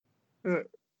Uh,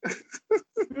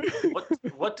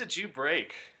 What did you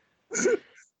break?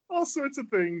 all sorts of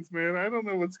things, man. I don't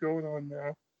know what's going on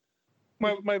now.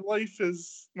 My life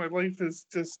is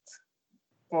just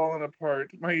falling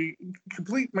apart. My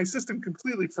system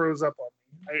completely froze up on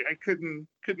me. I couldn't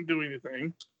do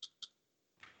anything.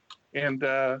 And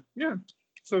yeah.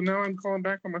 So now I'm calling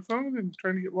back on my phone and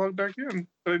trying to get logged back in.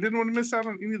 But I didn't want to miss out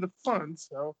on any of the fun,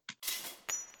 so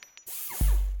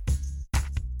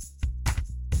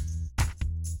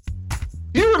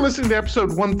you are listening to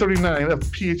episode 139 of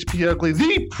PHP Ugly,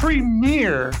 the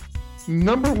premier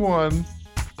 #1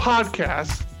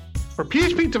 podcast for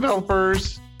PHP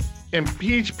developers and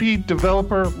PHP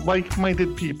developer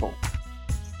like-minded people.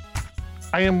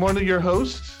 I am one of your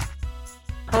hosts,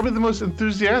 probably the most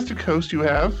enthusiastic host you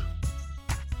have,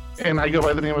 and I go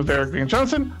by the name of Eric Van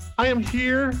Johnson. I am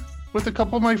here with a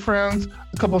couple of my friends,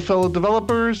 a couple of fellow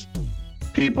developers,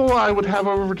 people I would have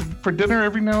over for dinner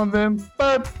every now and then,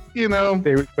 but you know,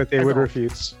 they would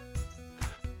refuse.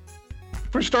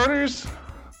 For starters,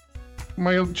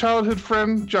 my childhood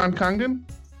friend John Congdon.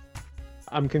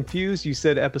 I'm confused. You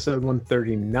said episode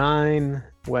 139.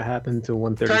 What happened to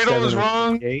 137? Title is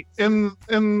wrong in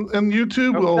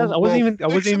YouTube. I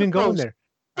wasn't even going there.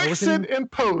 Fix it in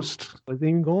post. I wasn't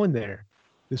even going there.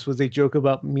 This was a joke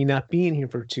about me not being here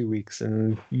for 2 weeks,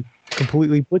 and you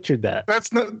completely butchered that.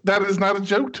 That is not a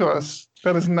joke to us.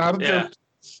 That is not a joke.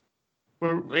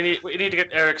 We need to get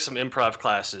Eric some improv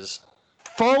classes.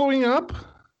 Following up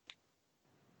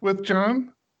with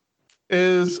John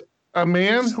is a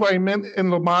man who I met in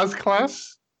Lamaze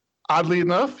class. Oddly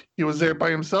enough, he was there by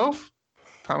himself.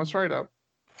 Thomas Rideout.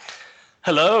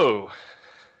 Hello.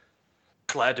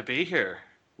 Glad to be here.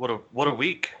 What a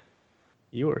week.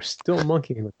 You are still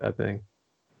monkeying with that thing.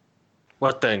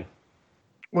 What thing?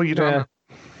 Well, you don't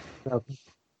know.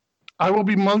 I will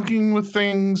be monkeying with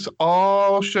things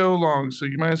all show long, so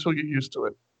you might as well get used to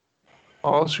it.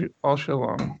 All show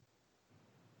long.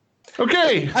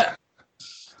 Okay. How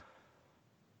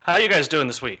are you guys doing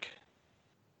this week?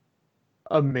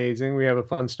 Amazing. We have a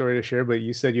fun story to share, but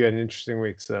you said you had an interesting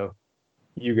week, so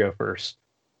you go first.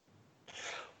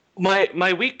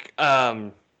 My week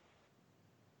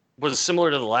was similar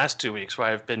to the last 2 weeks, where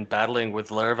I've been battling with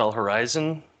Laravel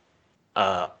Horizon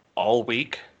all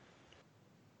week.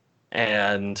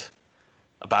 And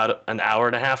about an hour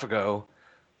and a half ago,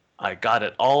 I got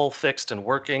it all fixed and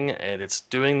working, and it's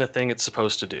doing the thing it's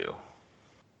supposed to do.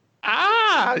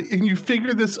 And you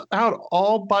figured this out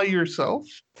all by yourself?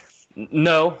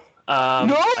 No.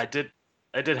 No? I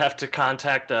did have to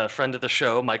contact a friend of the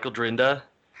show, Michael Drinda.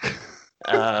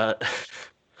 I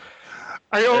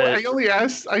only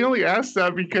asked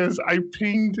that because I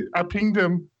pinged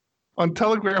him on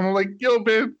Telegram. I'm like, yo,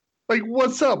 man, like,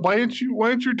 what's up? Why didn't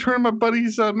you turn my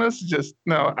buddy's messages?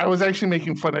 No, I was actually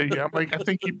making fun of you. I'm like, I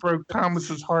think you broke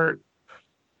Thomas's heart.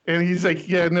 And he's like,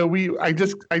 yeah, no, I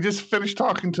just finished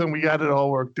talking to him. We got it all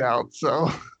worked out.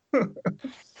 So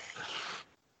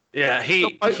yeah,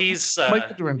 he's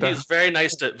very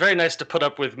nice to put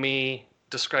up with me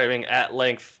describing at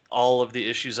length all of the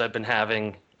issues I've been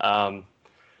having. And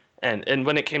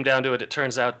when it came down to it, it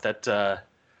turns out that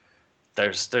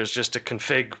there's just a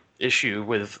config issue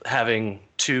with having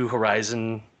two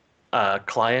Horizon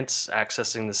clients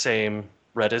accessing the same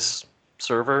Redis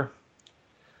server.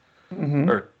 Mm-hmm.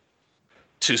 Or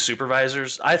two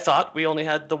supervisors. I thought we only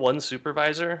had the one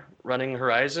supervisor running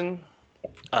Horizon,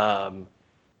 but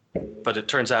it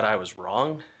turns out I was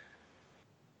wrong.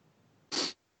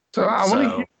 So I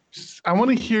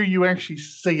want to hear you actually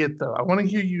say it, though. I want to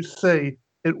hear you say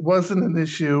it wasn't an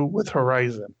issue with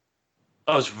Horizon.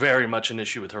 Oh, it's very much an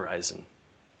issue with Horizon.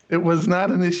 It was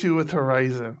not an issue with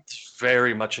Horizon. It's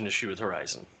very much an issue with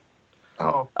Horizon.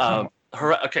 Oh.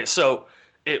 Okay, so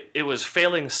it was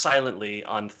failing silently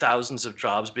on thousands of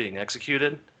jobs being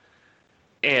executed,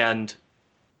 and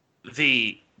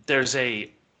there's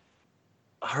a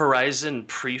Horizon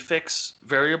prefix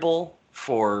variable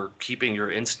for keeping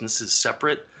your instances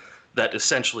separate that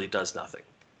essentially does nothing,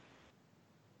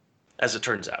 as it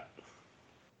turns out.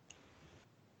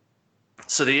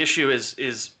 So the issue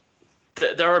is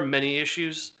there are many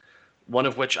issues, one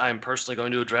of which I'm personally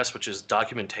going to address, which is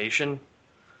documentation.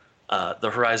 The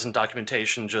Horizon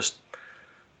documentation just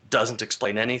doesn't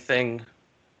explain anything,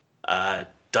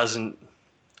 doesn't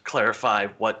clarify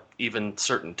what even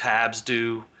certain tabs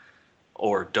do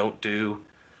or don't do.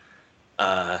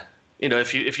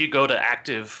 If you go to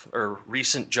active or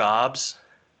recent jobs,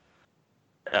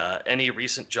 any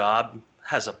recent job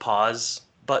has a pause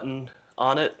button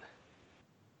on it.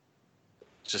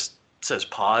 It just says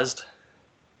paused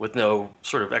with no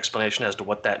sort of explanation as to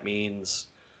what that means.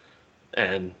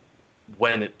 And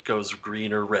when it goes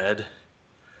green or red.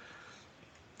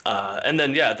 And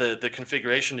then, the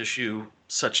configuration issue,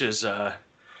 such as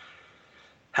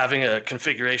having a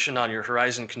configuration on your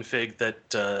Horizon config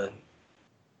that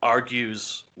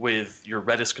argues with your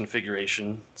Redis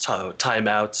configuration, so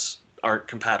timeouts aren't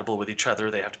compatible with each other.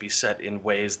 They have to be set in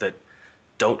ways that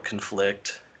don't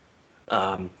conflict.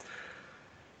 And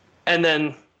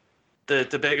then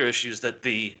the bigger issue is that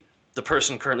the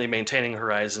person currently maintaining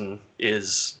Horizon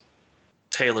is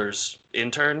Taylor's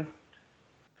intern,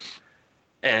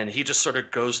 and he just sort of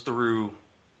goes through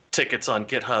tickets on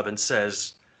GitHub and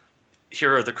says,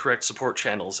 here are the correct support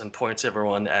channels, and points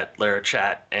everyone at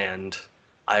LaraChat and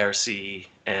IRC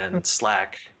and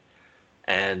Slack,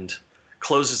 and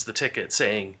closes the ticket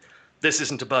saying, this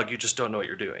isn't a bug, you just don't know what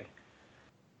you're doing.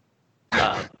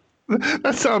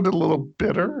 That sounded a little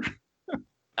bitter.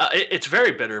 It's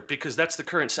very bitter, because that's the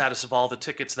current status of all the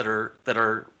tickets that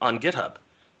are on GitHub,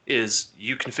 is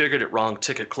you configured it wrong,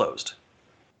 ticket closed.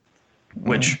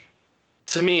 Which,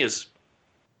 to me, is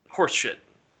horseshit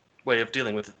way of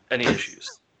dealing with any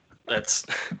issues. That's,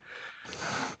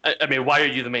 I mean, why are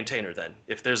you the maintainer then?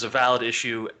 If there's a valid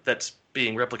issue that's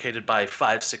being replicated by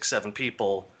 5, 6, 7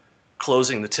 people,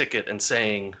 closing the ticket and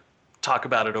saying, talk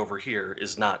about it over here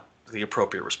is not the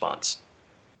appropriate response.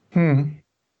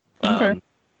 Okay.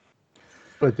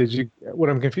 But what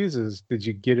I'm confused is, did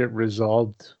you get it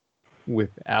resolved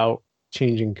without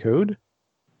changing code?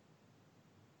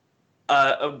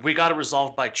 We got it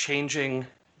resolved by changing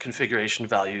configuration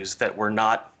values that were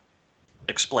not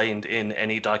explained in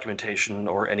any documentation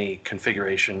or any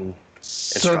configuration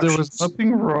instructions. So there was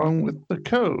nothing wrong with the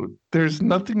code. There's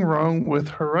nothing wrong with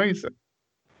Horizon.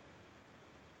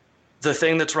 The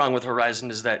thing that's wrong with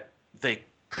Horizon is that the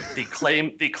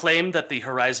claim that the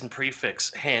Horizon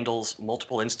prefix handles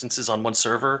multiple instances on one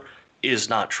server is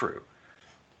not true.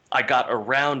 I got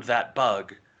around that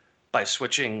bug by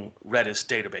switching Redis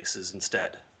databases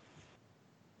instead.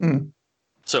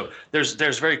 So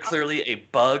there's very clearly a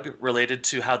bug related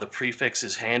to how the prefix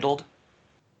is handled,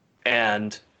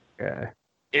 and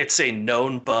it's a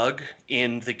known bug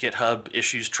in the GitHub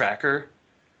issues tracker.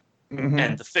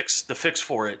 And the fix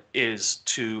for it is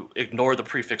to ignore the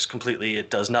prefix completely. It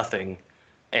does nothing,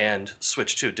 and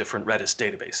switch to different Redis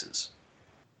databases.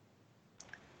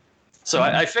 So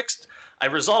I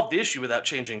resolved the issue without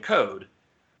changing code,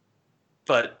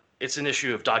 but it's an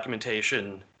issue of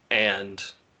documentation and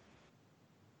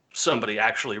somebody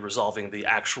actually resolving the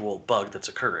actual bug that's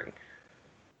occurring.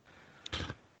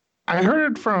 I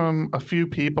heard from a few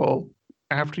people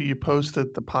after you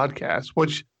posted the podcast,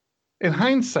 which in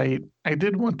hindsight, I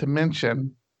did want to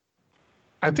mention.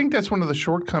 I think that's one of the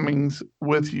shortcomings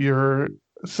with your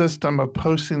system of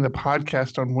posting the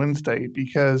podcast on Wednesday,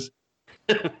 because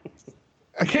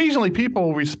occasionally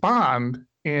people respond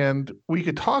and we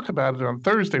could talk about it on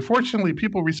Thursday. Fortunately,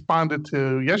 people responded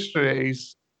to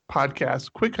yesterday's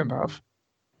podcast quick enough.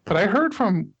 But I heard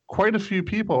from quite a few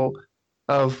people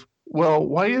of, well,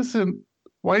 why isn't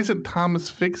Thomas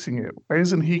fixing it? Why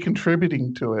isn't he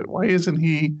contributing to it? Why isn't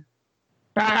he?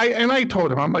 I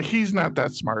told him, I'm like, he's not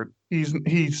that smart.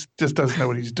 He's just doesn't know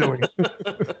what he's doing.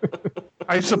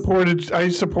 I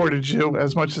supported you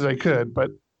as much as I could,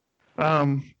 but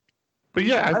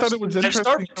yeah, I thought it was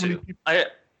interesting.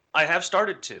 I have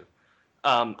started to.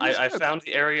 I found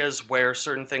the areas where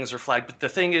certain things are flagged, but the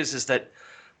thing is that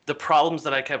the problems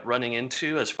that I kept running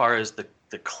into as far as the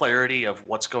clarity of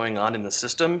what's going on in the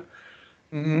system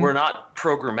were not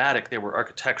programmatic, they were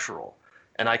architectural.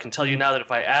 And I can tell you now that if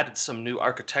I added some new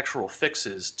architectural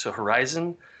fixes to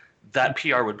Horizon, that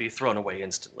PR would be thrown away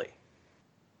instantly.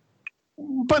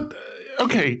 But,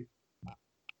 okay,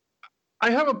 I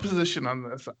have a position on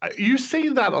this. You say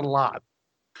that a lot,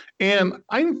 and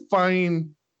I'm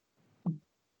fine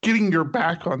getting your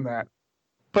back on that.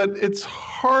 But it's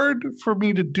hard for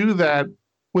me to do that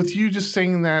with you just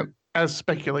saying that as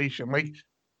speculation. Like,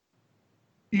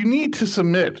 you need to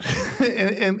submit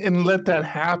and let that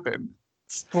happen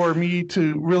for me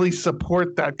to really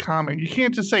support that comment. You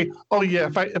can't just say, oh yeah,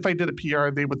 if I did a PR,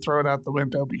 they would throw it out the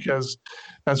window because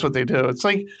that's what they do. It's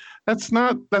like, that's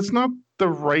not the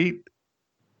right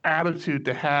attitude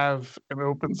to have in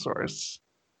open source.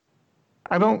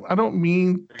 I don't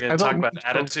mean. You're going to talk about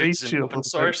attitudes in open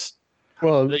source?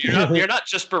 Well, you're not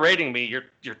just berating me,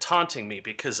 you're taunting me,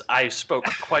 because I spoke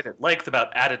quite at length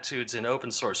about attitudes in open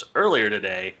source earlier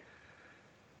today,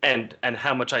 and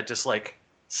how much I dislike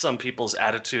some people's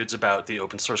attitudes about the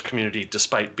open source community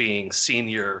despite being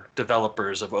senior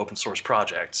developers of open source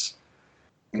projects.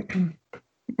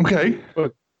 Okay.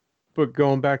 But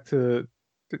going back to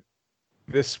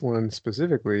this one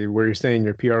specifically, where you're saying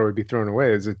your PR would be thrown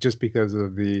away, is it just because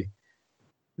of the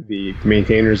the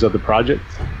maintainers of the project?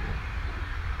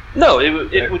 No, it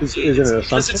would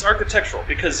because it's architectural,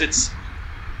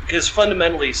 because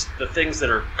fundamentally the things that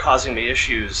are causing me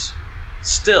issues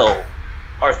still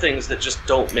are things that just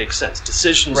don't make sense.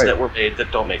 Decisions that were made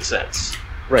that don't make sense.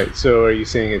 Right. So are you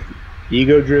saying it's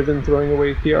ego-driven throwing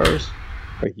away PRs?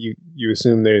 Like you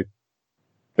assume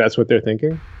that's what they're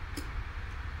thinking?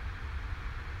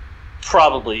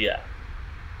 Probably, yeah.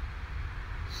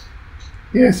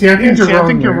 Yeah, see, I think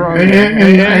you're wrong. And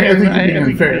I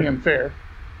think you're being unfair.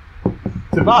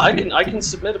 I can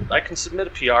submit a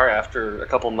PR after a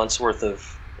couple months worth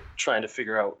of trying to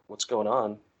figure out what's going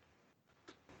on.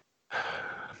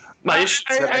 My issue.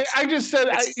 I just said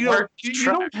you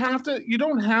don't have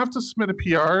to submit a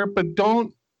PR, but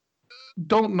don't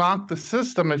knock the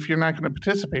system if you're not going to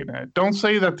participate in it. Don't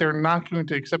say that they're not going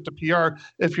to accept a PR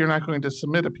if you're not going to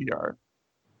submit a PR.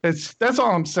 That's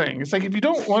all I'm saying. It's like, if you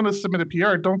don't want to submit a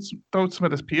PR, don't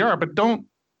submit a PR, but don't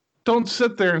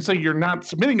sit there and say you're not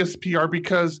submitting a PR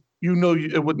because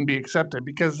it wouldn't be accepted,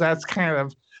 because that's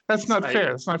not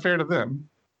fair. It's not fair to them.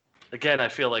 Again, I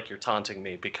feel like you're taunting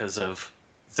me because of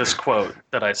this quote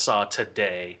that I saw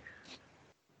today.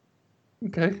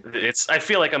 Okay. I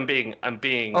feel like I'm being.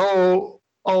 Are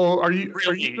you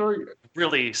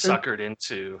really suckered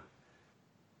into?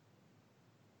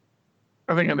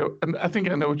 I think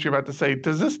I know what you're about to say.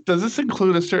 Does this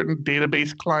include a certain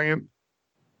database client?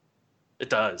 It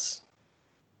does.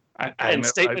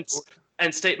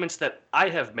 Statements that I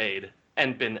have made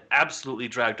and been absolutely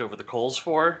dragged over the coals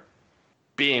for,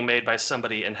 being made by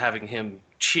somebody and having him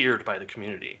cheered by the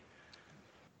community.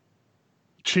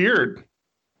 Cheered.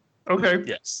 Okay.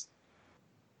 Yes.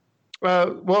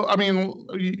 Well, I mean,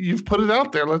 you've put it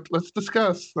out there. Let's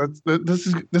discuss. This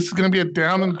is going to be a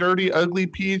down and dirty, ugly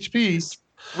PHP. It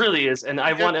really is, and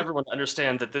I want everyone to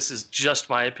understand that this is just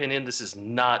my opinion. This is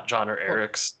not John or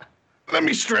Eric's. Let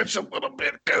me stretch a little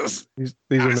bit, because these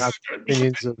are not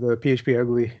opinions of the PHP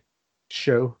Ugly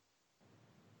show.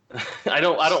 I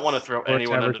don't want to throw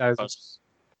anyone under the bus.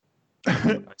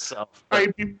 Myself.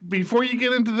 Before you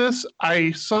get into this,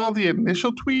 I saw the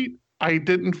initial tweet. I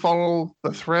didn't follow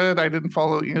the thread. I didn't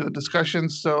follow the discussion.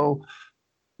 So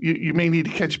you may need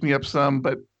to catch me up some,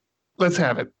 but let's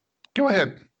have it. Go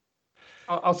ahead.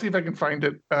 I'll see if I can find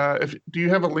it. Do you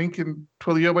have a link in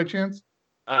Twilio by chance?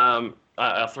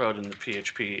 I'll throw it in the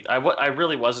PHP. I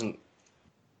really wasn't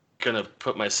gonna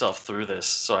put myself through this,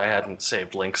 so I hadn't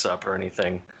saved links up or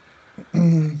anything.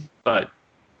 But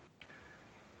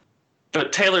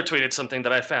Taylor tweeted something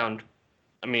that I found,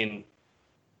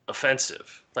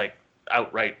 offensive, like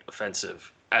outright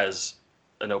offensive as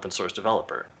an open source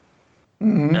developer.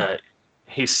 Mm-hmm.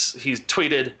 He's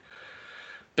tweeted,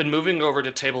 been moving over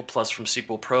to Table Plus from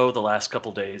SQL Pro the last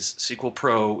couple days. SQL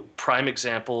Pro, prime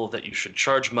example that you should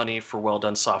charge money for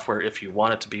well-done software if you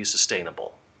want it to be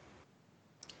sustainable.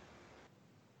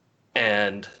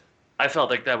 And I felt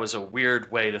like that was a weird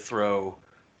way to throw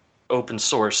open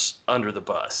source under the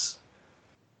bus.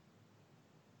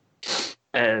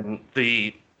 And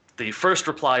the first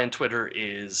reply in Twitter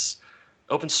is,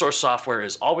 open source software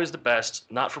is always the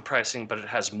best, not for pricing, but it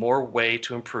has more way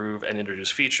to improve and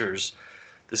introduce features.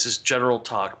 This is general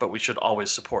talk, but we should always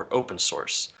support open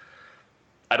source.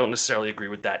 I don't necessarily agree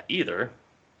with that either,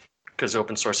 because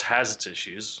open source has its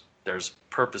issues. There's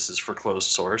purposes for closed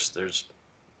source. There's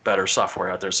better software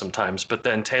out there sometimes. But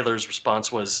then Taylor's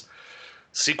response was,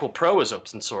 SQL Pro is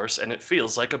open source, and it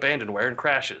feels like abandonware and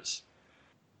crashes.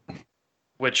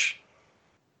 Which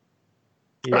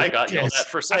I got yelled at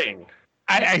for saying.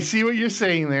 I see what you're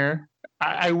saying there.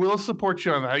 I will support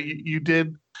you on that. You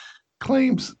did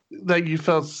claims that you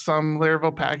felt some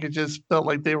Laravel packages felt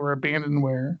like they were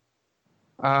abandonware.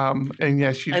 And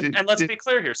yes, you did. And let's be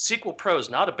clear here. SQL Pro is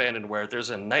not abandonware.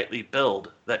 There's a nightly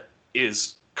build that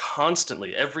is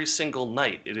constantly, every single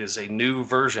night, it is a new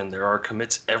version. There are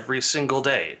commits every single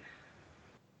day.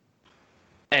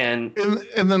 And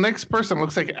the next person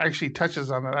looks like it actually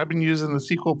touches on that. I've been using the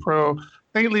SQL Pro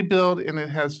nightly build, and it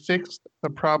has fixed the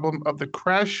problem of the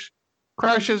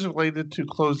crashes related to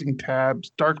closing tabs,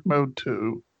 dark mode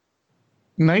 2.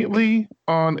 Nightly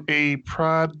on a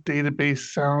prod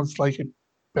database sounds like a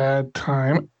bad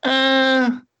time.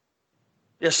 Yeah,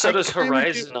 so does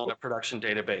Horizon on a production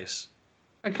database.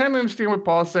 I kind of understand what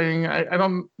Paul's saying. I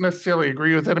don't necessarily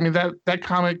agree with it. I mean, that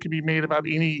comment could be made about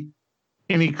any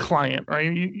client,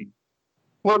 right?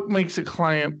 What makes a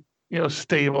client,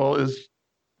 stable is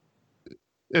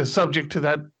subject to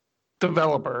that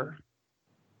developer.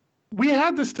 We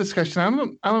had this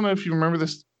discussion. I don't know if you remember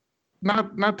this.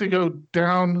 Not to go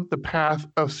down the path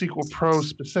of SQL Pro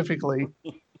specifically,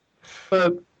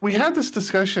 but we had this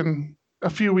discussion a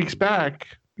few weeks back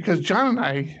because John and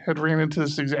I had ran into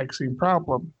this exact same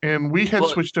problem, and we had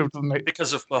switched over to the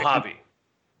because of Mojave.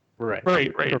 Right.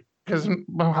 Because of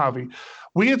Mojave,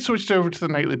 we had switched over to the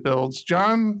nightly builds.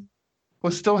 John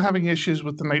was still having issues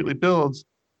with the nightly builds,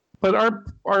 but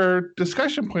our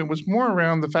discussion point was more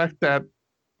around the fact that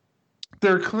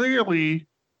there's clearly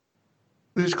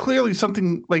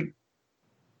something like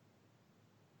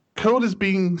code is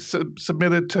being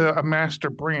submitted to a master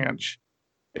branch,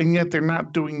 and yet they're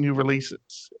not doing new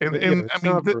releases. And I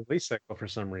mean, the release cycle for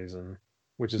some reason,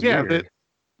 which is weird.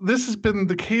 This has been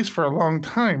the case for a long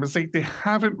time. It's like they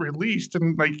haven't released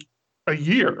in like a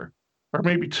year or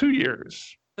maybe 2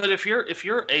 years. But if you're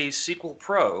a SQL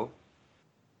Pro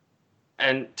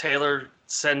and Taylor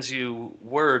sends you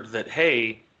word that,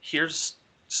 hey, here's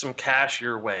some cash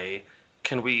your way,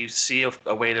 can we see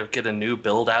a way to get a new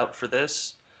build out for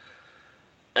this?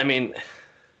 I mean,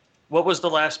 what was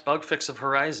the last bug fix of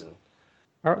Horizon?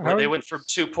 Where they went from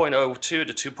 2.02 to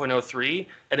 2.03,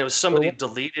 and it was somebody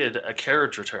deleted a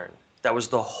carriage return. That was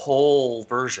the whole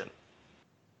version.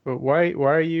 But why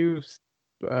are you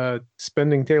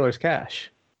spending Taylor's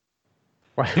cash?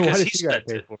 Why does he got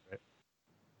to pay for it?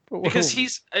 Because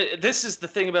this is the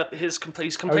thing about he's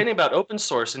complaining about open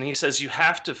source, and he says you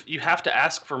have to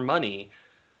ask for money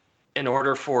in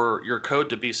order for your code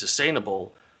to be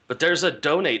sustainable. But there's a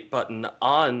donate button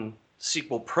on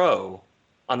SQL Pro,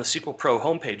 on the SQL Pro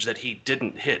homepage, that he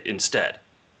didn't hit instead.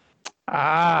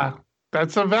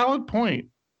 That's a valid point.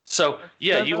 So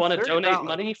you want to donate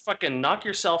money? Fucking knock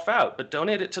yourself out, but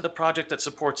donate it to the project that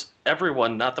supports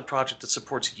everyone, not the project that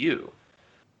supports you.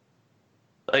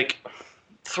 Like,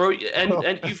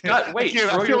 and you've got weight.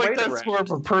 I feel like that's more of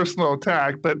a personal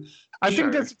attack, but I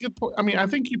think that's a good point. I mean, I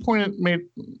think you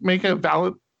make a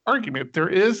valid argument. There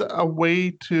is a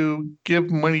way to give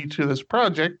money to this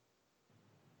project.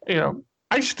 I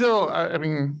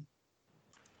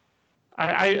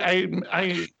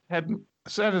had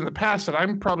said in the past that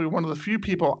I'm probably one of the few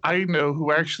people I know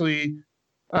who actually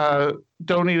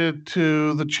donated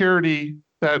to the charity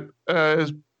that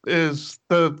is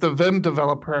the Vim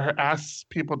developer asks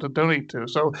people to donate to.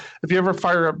 So if you ever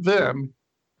fire up Vim,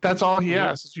 that's all he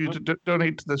asks is you to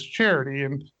donate to this charity.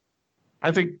 And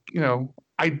I think,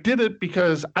 I did it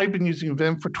because I've been using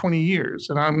Vim for 20 years.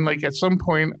 And I'm like, at some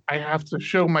point, I have to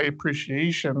show my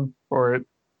appreciation for it.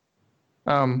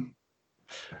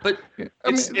 But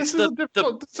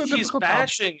he's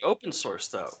bashing open source,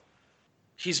 though.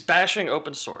 He's bashing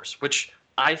open source, which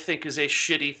I think is a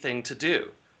shitty thing to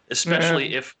do,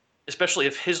 especially if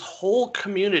his whole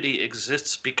community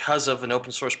exists because of an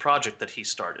open source project that he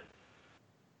started.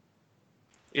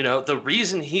 The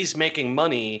reason he's making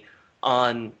money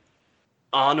on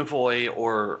Envoy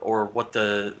or what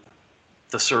the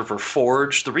server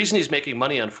Forge, the reason he's making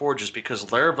money on Forge is because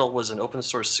Laravel was an open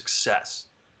source success.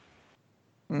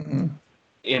 Mm-hmm.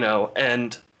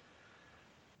 And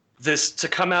this to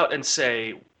come out and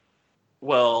say,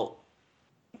 well,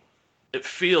 it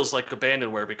feels like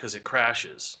abandonware because it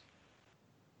crashes,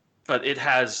 but it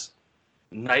has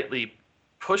nightly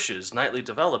pushes, nightly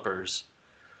developers.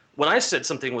 When I said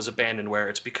something was abandonware,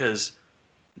 it's because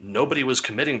nobody was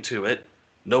committing to it,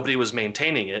 nobody was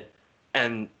maintaining it,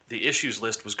 and the issues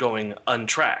list was going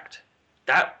untracked.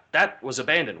 That was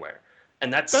abandonware,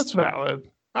 and that's valid.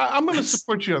 I'm going to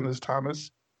support you on this,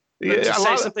 Thomas. To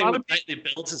say something with nightly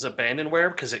builds is abandonware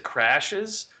because it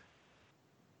crashes,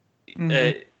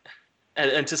 and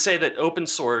to say that open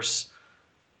source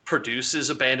produces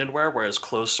abandonware whereas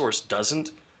closed source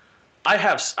doesn't. I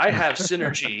have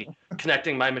Synergy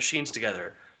connecting my machines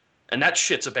together, and that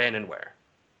shit's abandonware.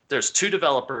 There's 2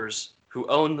 developers who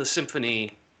own the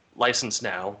Symfony license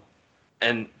now,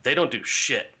 and they don't do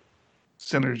shit.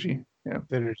 Synergy, yeah.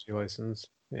 Synergy license,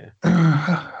 yeah.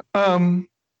 I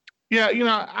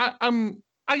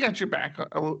got your back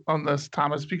on this,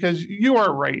 Thomas, because you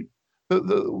are right.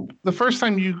 The first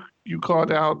time you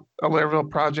called out a Laravel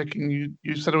project and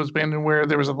you said it was abandonware,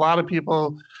 there was a lot of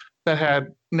people that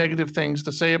had negative things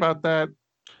to say about that.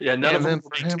 Yeah, none of them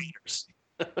were maintainers.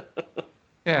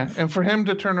 Yeah, and for him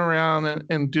to turn around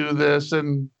and do this,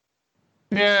 and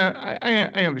I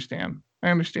understand. I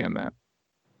understand that.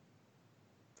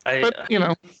 But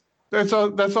that's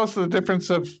also the difference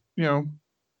of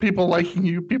people liking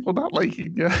you, people not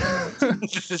liking you.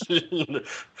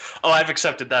 Oh, I've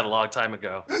accepted that a long time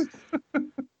ago.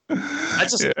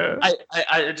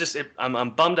 I'm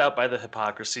bummed out by the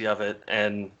hypocrisy of it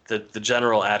and the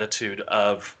general attitude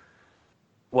of,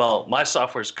 well, my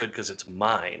software is good because it's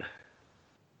mine.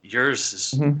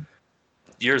 Yours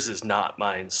is not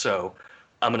mine, so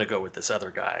I'm gonna go with this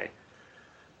other guy.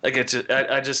 Like I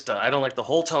don't like the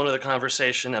whole tone of the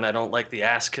conversation, and I don't like the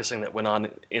ass kissing that went on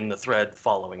in the thread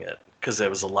following it, because there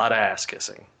was a lot of ass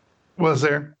kissing. Was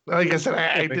there? Like I said,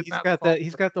 I did not.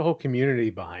 He's got the whole community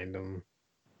behind him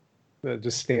that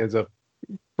just stands up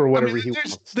for whatever he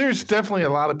wants. There's definitely a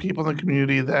lot of people in the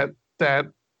community that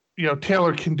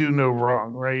Taylor can do no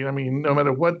wrong, right? I mean, no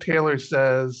matter what Taylor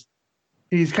says,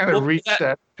 he's kind of reached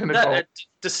that pinnacle.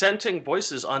 Dissenting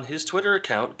voices on his Twitter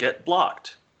account get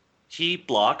blocked. He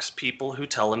blocks people who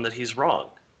tell him that he's wrong.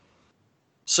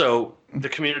 So the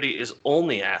community is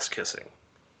only ass kissing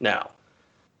now.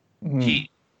 He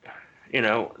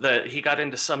got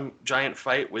into some giant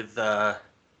fight with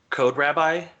Code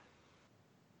Rabbi.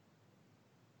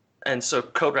 And so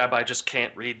Code Rabbi just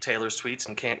can't read Taylor's tweets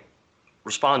and can't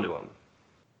respond to him.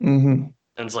 Mm-hmm.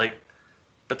 And it's like,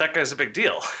 but that guy's a big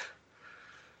deal.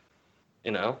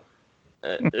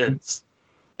 It's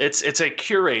a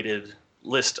curated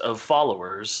list of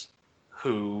followers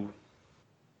who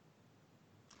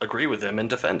agree with him and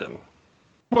defend him.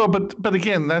 Well, but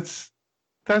again, that's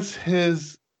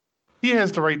his. He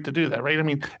has the right to do that, right? I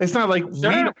mean, it's not like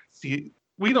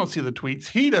we don't see the tweets.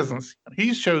 He doesn't see it.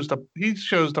 He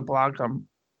chose to block them.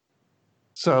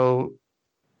 So,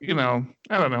 I don't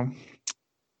know.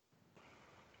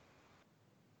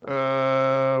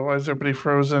 Why is everybody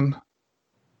frozen?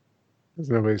 Is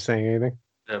nobody saying anything?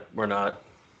 Yeah, we're not.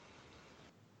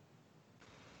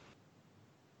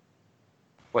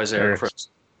 Why is Eric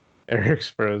frozen? Eric's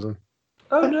frozen.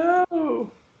 Oh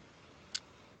no!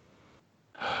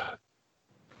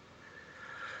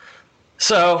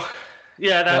 So,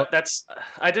 yeah, that's.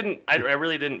 I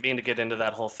really didn't mean to get into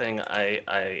that whole thing.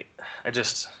 I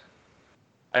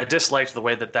disliked the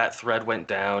way that thread went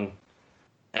down,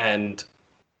 and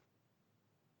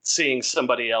seeing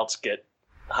somebody else get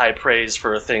high praise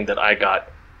for a thing that I got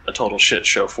a total shit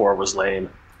show for was lame.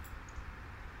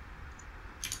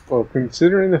 Well,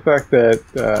 considering the fact that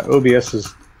OBS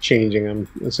is changing, I'm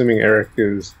assuming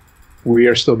we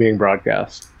are still being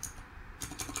broadcast.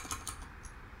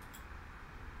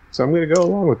 So I'm going to go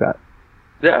along with that.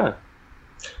 Yeah.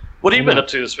 What have you been up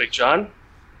to this week, John?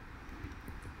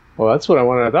 Well, that's what I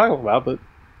wanted to talk about, but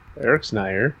Eric's not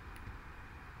here.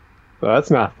 So that's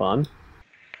not fun.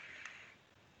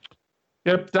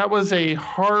 Yep, that was a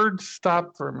hard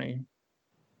stop for me.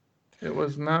 It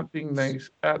was not being nice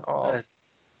at all.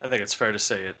 I think it's fair to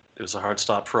say it was a hard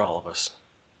stop for all of us.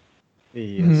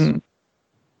 Yes. Mm-hmm.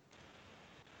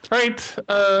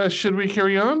 Right. Should we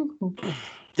carry on?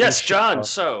 Yes, John.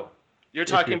 So you're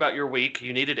talking about your week.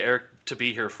 You needed Eric to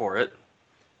be here for it.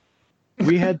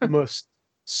 We had the most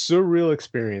surreal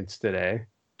experience today.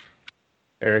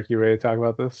 Eric, you ready to talk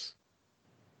about this?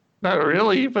 Not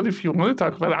really, but if you want to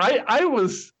talk about it, I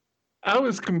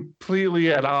was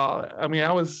completely at all. I mean,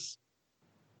 I was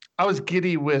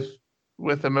giddy with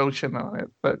emotion on it,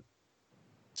 but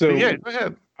yeah, go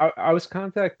ahead. I was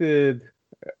contacted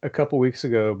a couple weeks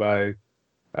ago by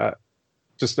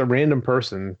just a random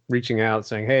person reaching out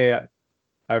saying, "Hey,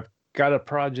 I've got a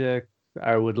project.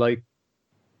 I would like,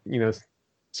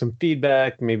 some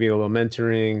feedback, maybe a little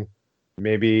mentoring,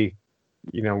 maybe,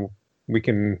 we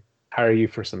can hire you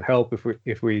for some help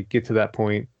if we get to that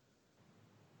point.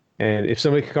 And if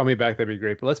somebody could call me back, that'd be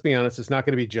great. But let's be honest, it's not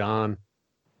going to be John.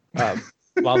 Blah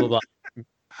blah blah."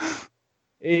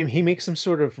 And he makes some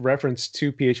sort of reference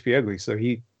to PHP Ugly, so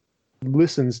he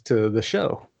listens to the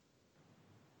show.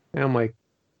 And I'm like,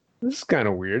 this is kind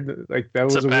of weird. Like that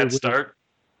was a bad start.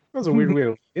 That was a weird way to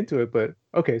get into it, but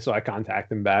okay. So I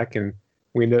contact him back, and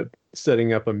we ended up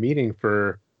setting up a meeting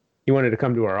he wanted to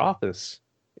come to our office,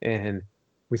 and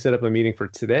we set up a meeting for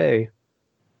today.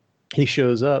 He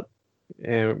shows up,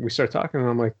 and we start talking, and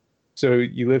I'm like, so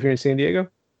you live here in San Diego?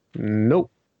 Nope.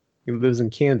 He lives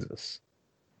in Kansas.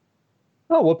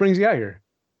 Oh, what brings you out here?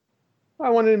 I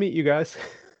wanted to meet you guys.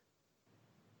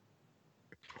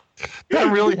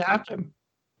 That really happened.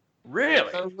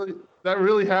 Really? That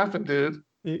really happened, dude.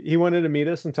 He wanted to meet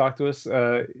us and talk to us.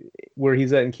 Where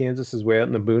he's at in Kansas is way out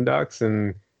in the boondocks,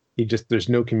 and there's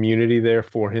no community there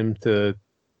for him to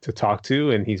talk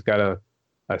to, and he's got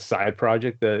a side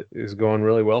project that is going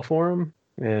really well for him,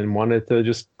 and wanted to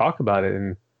just talk about it.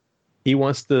 And he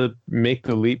wants to make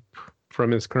the leap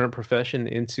from his current profession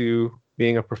into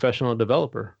being a professional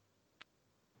developer.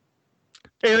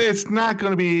 And it's not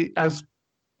going to be as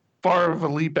far of a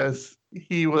leap as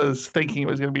he was thinking it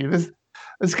was going to be.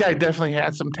 This guy definitely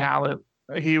had some talent.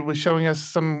 He was showing us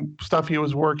some stuff he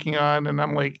was working on, and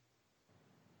I'm like,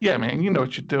 yeah, man, you know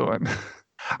what you're doing.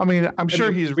 I mean, I'm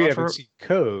sure he's we haven't seen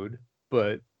code,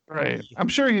 but Right. I'm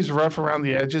sure he's rough around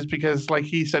the edges because, like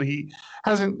he said, he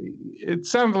hasn't. It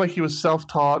sounded like he was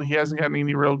self-taught. He hasn't gotten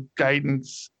any real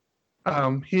guidance.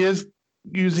 He is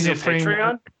using a framework.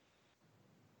 Patreon?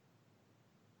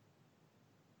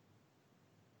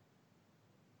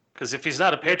 Because if he's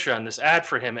not a Patreon, this ad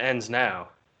for him ends now.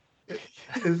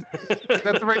 Is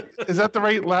that the right? Is that the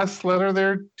right last letter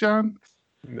there, John?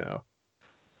 No,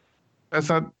 that's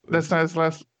not. That's not his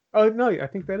last. Oh no, I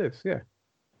think that is. Yeah,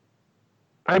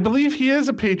 I believe he is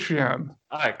a Patreon.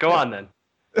 All right, go on then.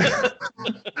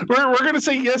 we're gonna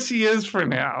say yes, he is for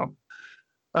now.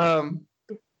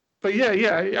 But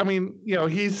yeah. I mean,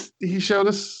 he showed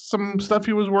us some stuff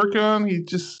he was working on. He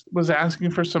just was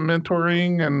asking for some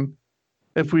mentoring and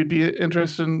if we'd be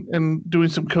interested in doing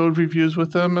some code reviews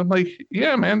with them. I'm like,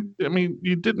 yeah, man. I mean,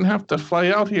 you didn't have to fly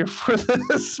out here for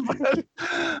this. But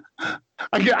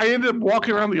I ended up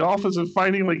walking around the office and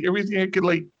finding like everything I could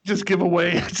like just give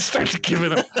away. I just started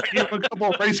giving him. I gave him a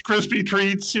couple of Rice Krispie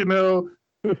treats,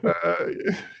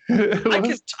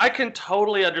 I can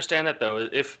totally understand that though.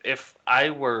 If I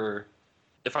were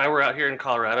out here in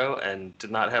Colorado and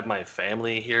did not have my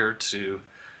family here to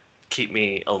keep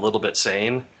me a little bit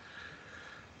sane,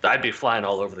 I'd be flying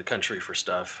all over the country for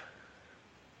stuff.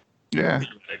 Yeah.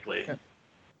 Theoretically. Yeah.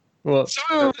 Well,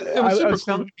 so it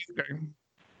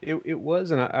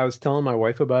was, and I was telling my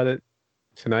wife about it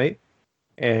tonight,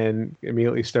 and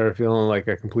immediately started feeling like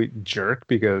a complete jerk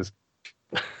because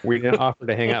we didn't offer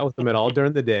to hang out with him at all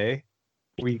during the day.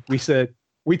 We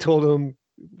told him,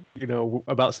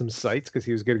 about some sites because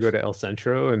he was going to go to El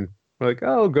Centro, and we're like,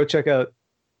 oh, go check out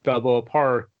Balboa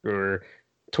Park or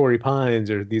Torrey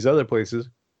Pines or these other places.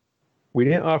 We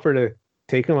didn't offer to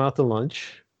take him out to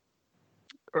lunch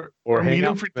or meet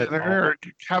him for dinner or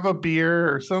have a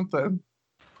beer or something.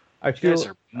 I feel you guys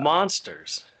are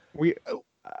monsters.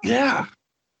 Yeah,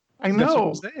 I know. That's what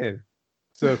I'm saying.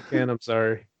 So, Ken, I'm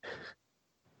sorry.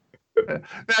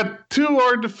 Now, to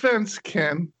our defense,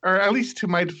 Ken, or at least to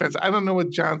my defense, I don't know what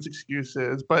John's excuse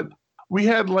is, but we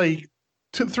had like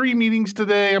 3 meetings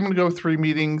today. I'm going to go 3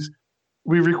 meetings.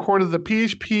 We recorded the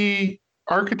PHP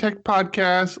Architect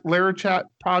podcast, LaraChat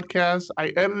podcast. I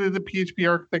edited the PHP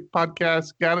Architect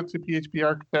podcast, got it to PHP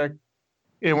Architect,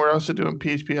 and we're also doing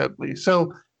PHP Ugly.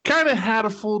 So kind of had a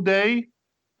full day,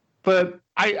 but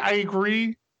I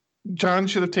agree. John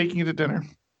should have taken you to dinner.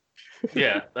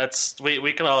 Yeah,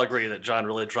 we can all agree that John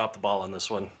really dropped the ball on this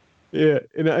one. Yeah,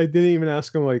 and I didn't even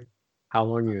ask him like how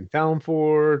long you in town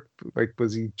for. Like,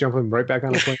 was he jumping right back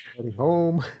on the plane heading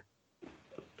home?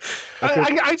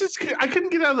 I couldn't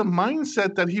get out of the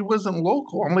mindset that he wasn't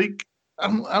local. I'm like,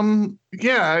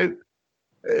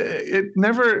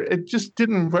 it just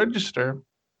didn't register.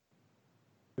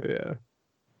 Yeah.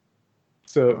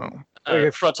 So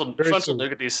Frontal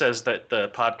Nougaty says that the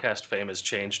podcast fame has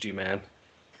changed you, man.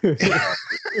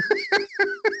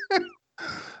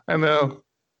 I know.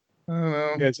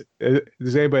 Yeah,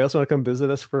 does anybody else want to come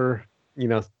visit us for,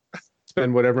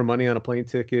 spend whatever money on a plane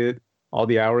ticket, all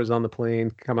the hours on the plane,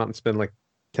 come out and spend like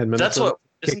 10 minutes?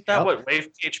 Isn't that what Wave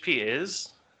PHP is?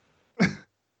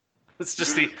 It's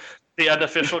just the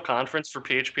unofficial conference for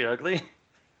PHP Ugly.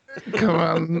 Come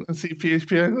on and see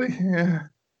PHP Ugly. Yeah.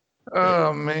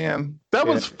 Oh man, that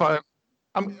was fun.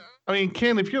 I mean,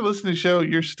 Ken, if you're listening to the show,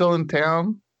 you're still in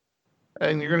town,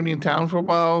 and you're going to be in town for a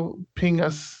while. Ping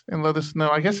us and let us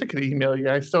know. I guess I could email you.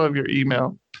 I still have your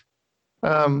email.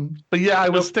 But yeah, I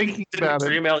was thinking about it. Didn't get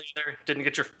your email either. Didn't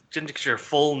get your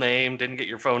full name. Didn't get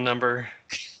your phone number.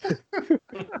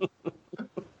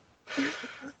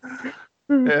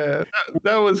 Yeah,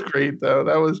 that was great though.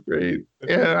 That was great.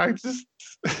 Yeah, I just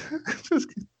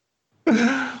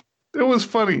it was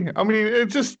funny. I mean,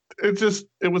 it's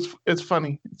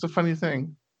funny. It's a funny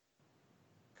thing.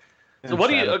 So what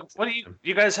do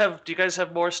you guys have? Do you guys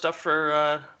have more stuff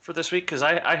for this week? Because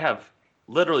I have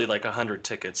literally like 100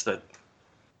 tickets that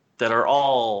are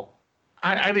all.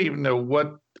 I didn't even know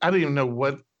what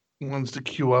ones to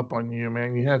queue up on you,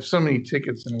 man. You have so many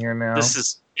tickets in here now.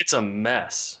 It's a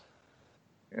mess.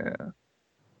 Yeah.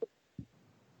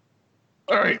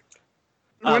 All right.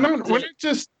 We're not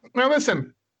just now.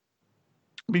 Listen.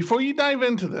 Before you dive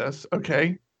into this,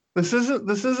 okay? This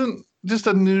isn't just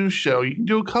a news show. You can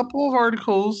do a couple of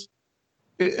articles,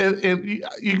 and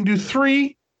you can do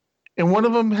 3, and one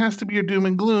of them has to be your doom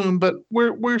and gloom. But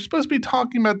we're supposed to be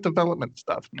talking about development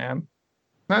stuff, man.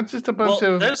 Not just a bunch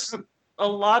of. There's a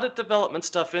lot of development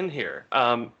stuff in here.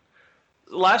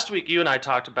 Last week, you and I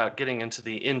talked about getting into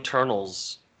the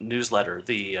internals newsletter,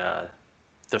 the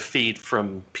feed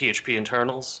from PHP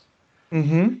internals.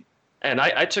 Mm-hmm. And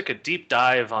I took a deep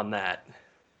dive on that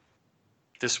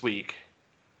this week,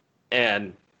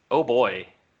 and oh boy,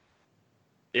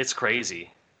 It's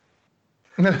crazy.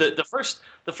 the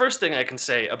first thing I can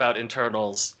say about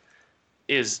internals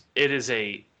is it is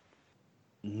a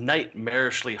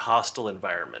nightmarishly hostile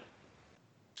environment.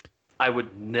 I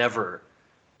would never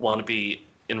want to be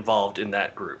involved in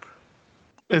that group.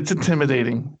 It's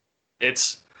intimidating.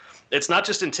 It's not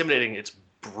just intimidating, it's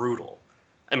brutal.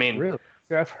 I mean, really?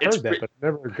 Yeah, I've heard that,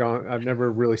 but I've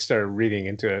never really started reading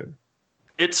into it.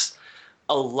 It's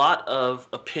a lot of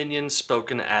opinions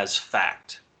spoken as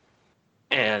fact.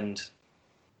 And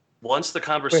once the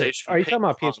conversation... Wait, are you talking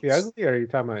about PHP Ugly, or are you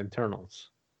talking about internals?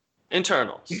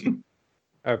 Internals.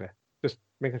 Okay, just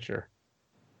making sure.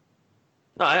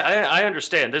 No, I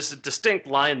understand. There's a distinct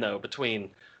line, though, between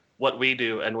what we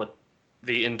do and what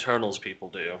the internals people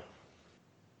do.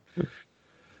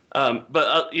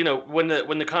 But when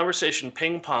the conversation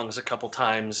ping-pongs a couple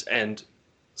times and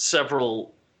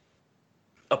several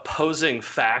opposing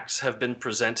facts have been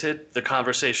presented, the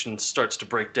conversation starts to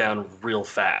break down real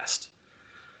fast.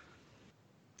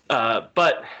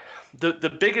 But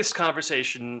the biggest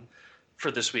conversation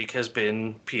for this week has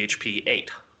been PHP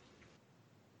 8.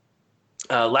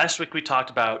 Last week we talked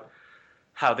about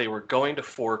how they were going to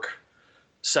fork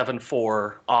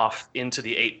 7.4 off into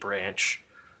the 8 branch.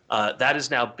 That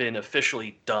has now been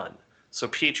officially done. So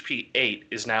PHP 8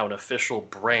 is now an official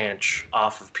branch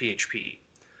off of PHP.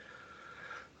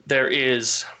 There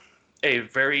is a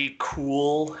very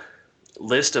cool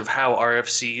list of how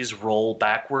RFCs roll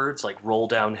backwards, like roll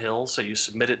downhill. So you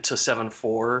submit it to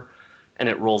 7.4 and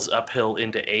it rolls uphill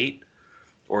into 8.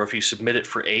 Or if you submit it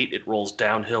for 8, it rolls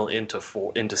downhill into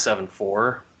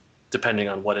 7.4, depending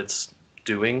on what it's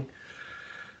doing.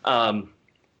 And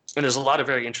there's a lot of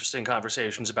very interesting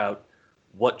conversations about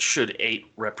what should 8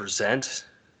 represent,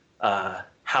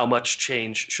 how much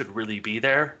change should really be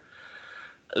there.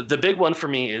 The big one for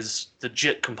me is the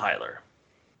JIT compiler.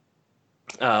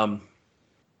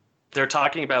 They're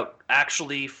talking about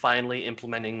actually finally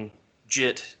implementing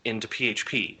JIT into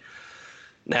PHP.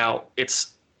 Now,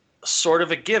 it's sort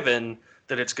of a given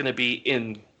that it's going to be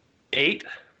in 8,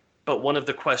 but one of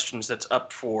the questions that's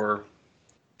up for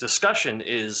discussion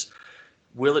is,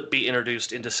 will it be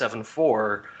introduced into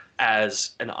 7.4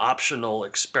 as an optional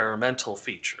experimental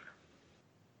feature?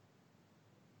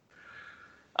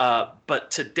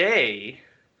 But today,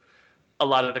 a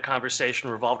lot of the conversation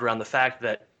revolved around the fact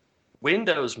that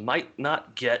Windows might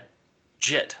not get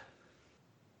JIT.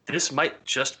 This might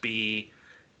just be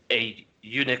a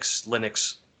Unix,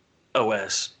 Linux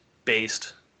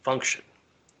OS-based function.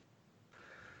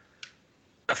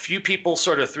 A few people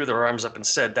sort of threw their arms up and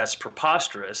said that's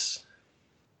preposterous,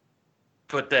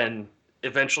 but then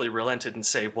eventually relented and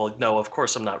say, well, no, of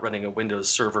course I'm not running a Windows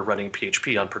server running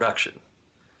PHP on production.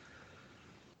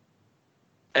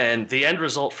 And the end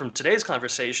result from today's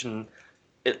conversation,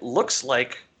 it looks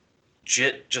like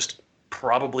JIT just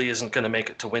probably isn't going to make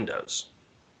it to Windows.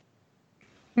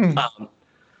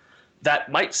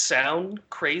 That might sound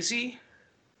crazy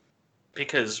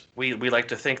because we like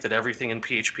to think that everything in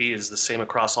PHP is the same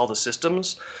across all the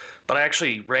systems. But I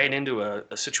actually ran into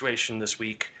a situation this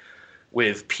week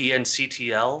with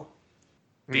PNCTL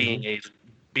being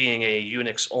a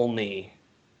Unix only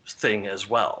thing as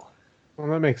well. Well,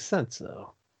 that makes sense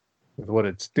though, with what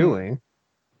it's doing.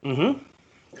 Mm-hmm.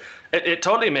 It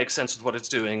totally makes sense with what it's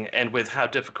doing, and with how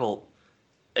difficult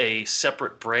a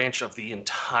separate branch of the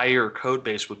entire code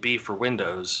base would be for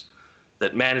Windows,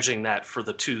 that managing that for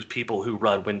the 2 people who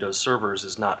run Windows servers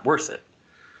is not worth it.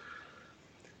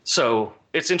 So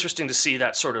it's interesting to see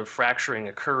that sort of fracturing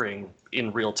occurring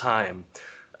in real time.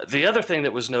 The other thing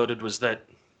that was noted was that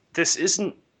this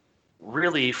isn't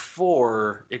really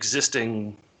for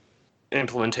existing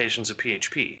implementations of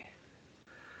PHP.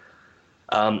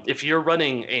 If you're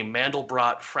running a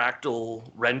Mandelbrot fractal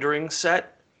rendering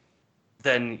set,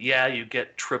 then yeah, you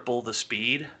get triple the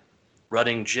speed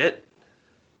running JIT.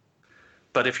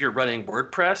 But if you're running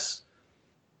WordPress,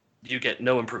 you get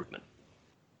no improvement.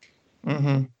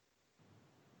 Mm-hmm.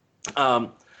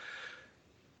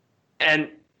 And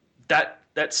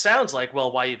that sounds like,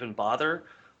 well, why even bother?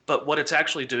 But what it's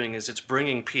actually doing is it's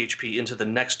bringing PHP into the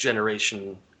next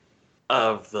generation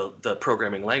of the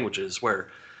programming languages, where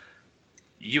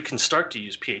you can start to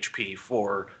use PHP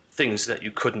for things that you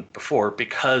couldn't before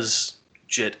because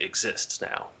JIT exists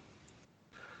now.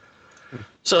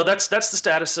 So that's the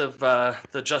status of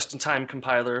the just-in-time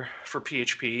compiler for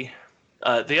PHP.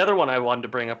 The other one I wanted to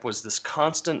bring up was this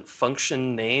constant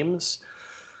function names.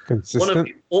 Consistent? One of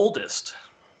the oldest.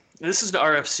 This is an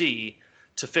RFC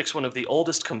to fix one of the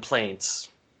oldest complaints,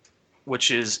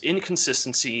 which is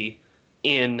inconsistency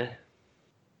in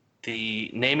the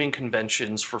naming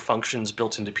conventions for functions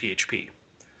built into PHP.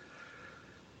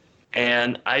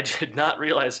 And I did not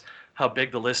realize how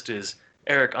big the list is.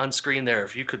 Eric, on screen there,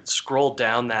 if you could scroll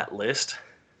down that list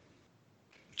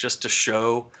just to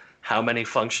show how many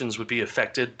functions would be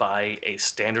affected by a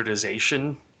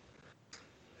standardization.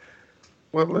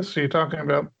 What list are you talking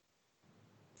about?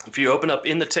 If you open up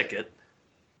in the ticket,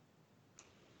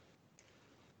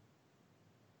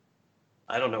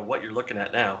 I don't know what you're looking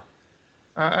at now.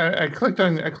 I clicked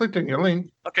on your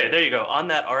link. Okay, there you go. On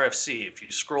that RFC, if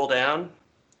you scroll down.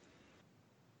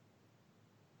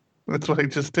 That's what I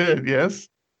just did, yes?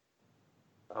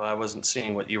 Oh, I wasn't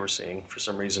seeing what you were seeing for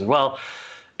some reason. Well,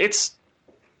 it's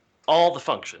all the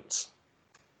functions.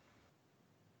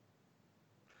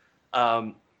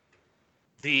 Oh,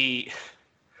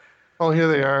 here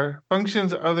they are.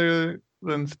 Functions other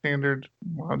than standard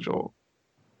module.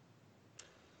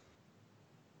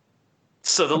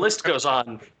 So the list goes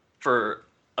on for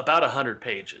about 100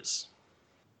 pages.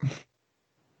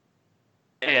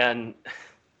 And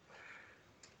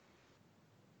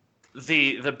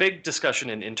the big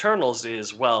discussion in internals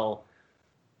is, well,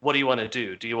 what do you want to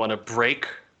do? Do you want to break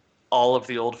all of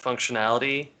the old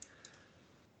functionality?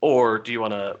 Or do you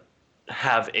want to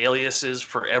have aliases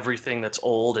for everything that's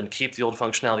old and keep the old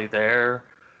functionality there?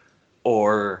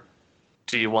 Or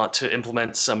do you want to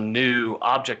implement some new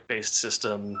object-based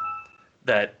system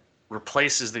that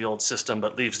replaces the old system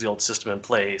but leaves the old system in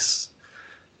place?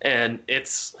 And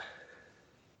it's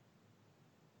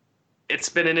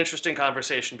been an interesting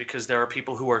conversation because there are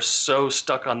people who are so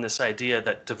stuck on this idea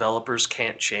that developers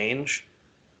can't change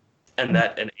and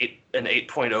that an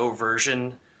 8.0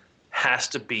 version has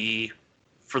to be,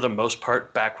 for the most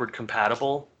part, backward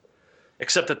compatible,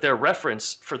 except that their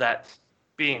reference for that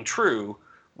being true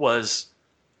was,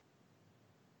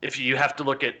 if you have to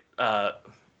look at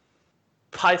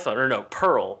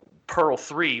Perl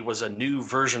 3 was a new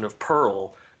version of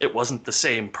Perl. It wasn't the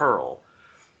same Perl.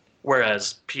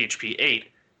 Whereas PHP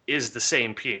 8 is the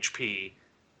same PHP.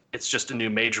 It's just a new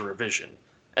major revision.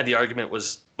 And the argument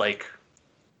was like,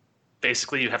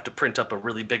 basically you have to print up a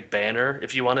really big banner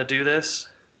if you want to do this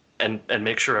and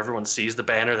make sure everyone sees the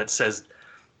banner that says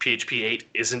PHP 8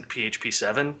 isn't PHP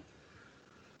 7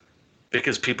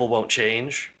 because people won't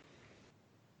change.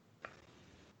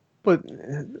 But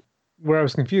where I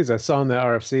was confused, I saw in the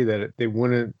RFC that they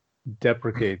wouldn't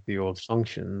deprecate the old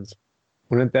functions.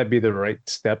 Wouldn't that be the right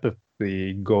step if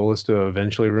the goal is to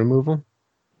eventually remove them?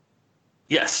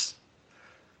 Yes.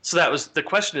 So that was the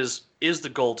question: is the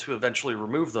goal to eventually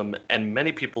remove them? And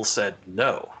many people said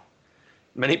no.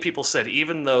 Many people said,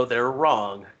 even though they're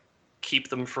wrong, keep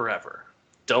them forever.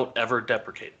 Don't ever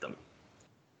deprecate them.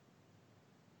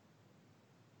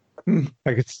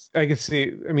 I could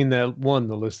see. I mean, the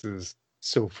list is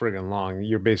so friggin' long.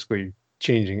 You're basically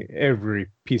changing every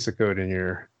piece of code in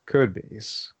your code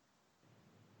base.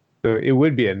 So it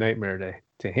would be a nightmare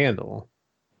to handle.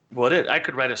 Would it? I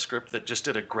could write a script that just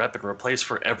did a grep and replace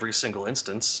for every single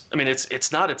instance. I mean,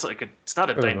 it's not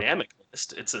a dynamic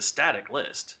list. It's a static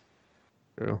list.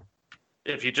 True.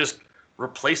 If you just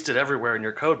replaced it everywhere in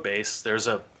your code base, there's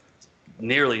a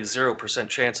nearly 0%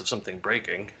 chance of something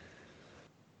breaking.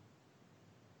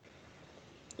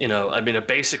 You know, I mean, a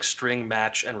basic string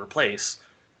match and replace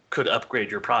could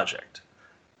upgrade your project.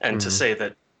 And to say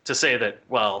that,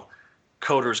 well,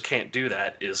 coders can't do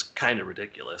that is kind of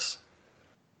ridiculous.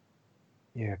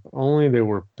 Yeah, if only there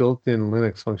were built-in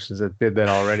Linux functions that did that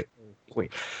already.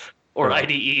 Wait. Or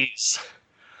IDEs.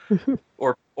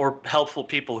 or helpful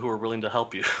people who are willing to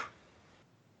help you.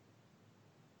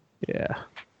 Yeah.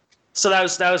 So that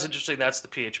was interesting. That's the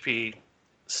PHP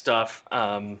stuff.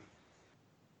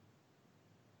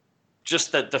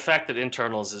 Just that the fact that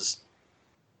internals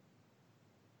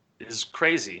is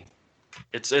crazy.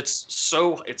 It's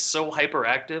so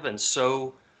hyperactive and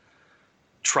so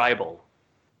tribal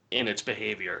in its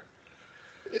behavior.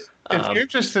 If you're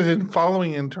interested in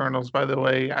following internals, by the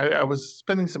way, I was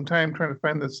spending some time trying to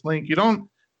find this link. You don't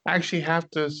actually have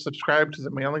to subscribe to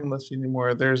the mailing list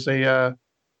anymore. There's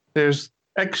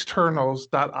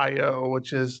externals.io,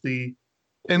 which is the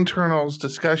internals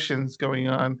discussions going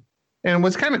on. And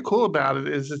what's kind of cool about it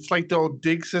is it's like the old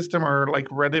dig system or like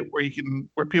Reddit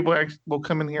where people actually will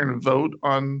come in here and vote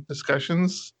on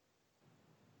discussions.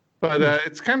 But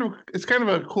it's kind of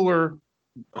a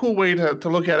cool way to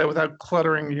look at it without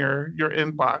cluttering your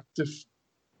inbox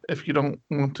if you don't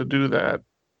want to do that.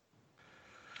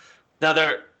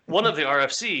 Now one of the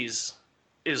RFCs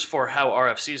is for how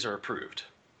RFCs are approved.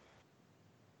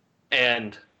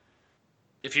 And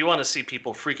if you want to see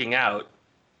people freaking out,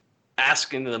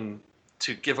 asking them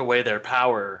to give away their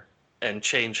power and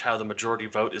change how the majority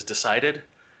vote is decided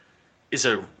is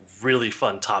a really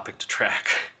fun topic to track.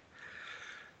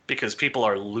 because people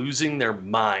are losing their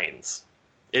minds.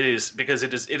 It is because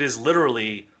it is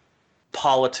literally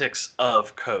politics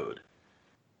of code.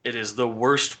 It is the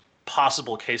worst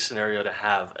possible case scenario to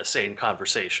have a sane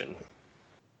conversation.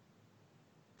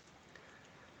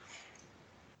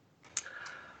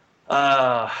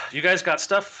 You guys got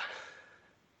stuff?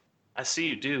 I see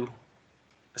you do.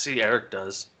 I see Eric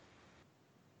does.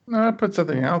 No, I put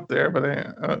something out there,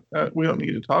 but we don't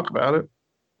need to talk about it.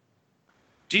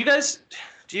 Do you guys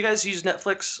use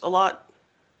Netflix a lot?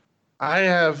 I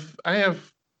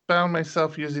have found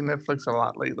myself using Netflix a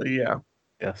lot lately. Yeah.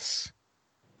 Yes.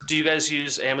 Do you guys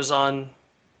use Amazon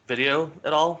Video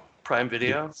at all? Prime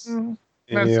Video? Yes.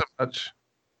 Not so much.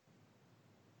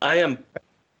 I am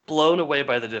blown away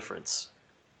by the difference.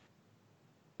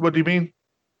 What do you mean?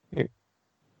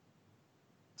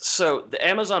 So the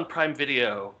Amazon Prime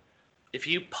Video, if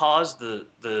you pause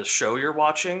the show you're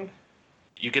watching,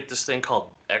 you get this thing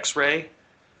called X-ray,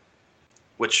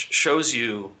 which shows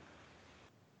you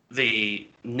the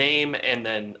name and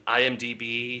then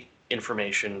IMDb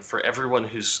information for everyone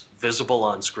who's visible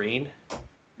on screen.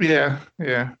 Yeah.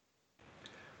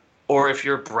 Or if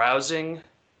you're browsing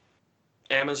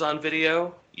Amazon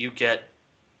Video, you get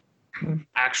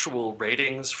actual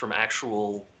ratings from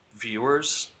actual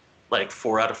viewers, like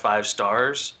 4 out of 5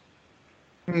 stars.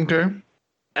 Okay.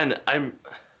 And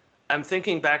I'm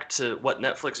thinking back to what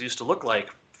Netflix used to look like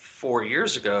 4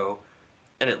 years ago,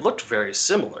 and it looked very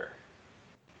similar.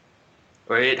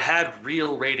 Right? It had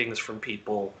real ratings from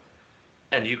people,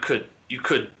 and you could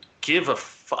give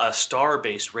a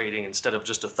star-based rating instead of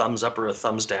just a thumbs up or a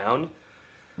thumbs down.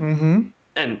 Mm-hmm.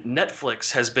 And Netflix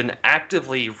has been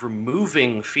actively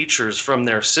removing features from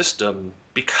their system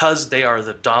because they are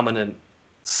the dominant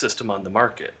system on the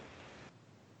market.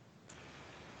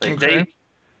 Like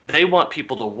they want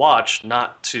people to watch,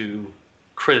 not to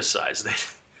criticize.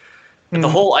 The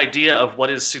whole idea of what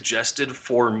is suggested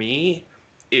for me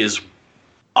is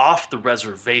off the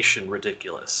reservation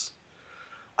ridiculous.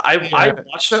 I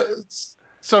watched.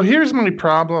 So here's my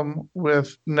problem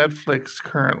with Netflix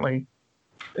currently,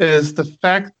 is the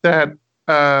fact that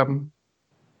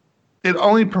it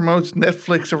only promotes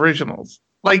Netflix originals.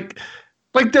 Like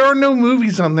there are no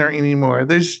movies on there anymore.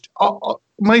 There's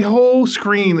my whole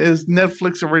screen is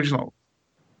Netflix original.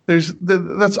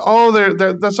 That's all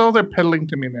they're peddling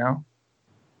to me now.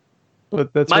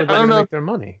 But that's where they make their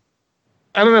money.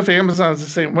 I don't know if Amazon's the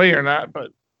same way or not,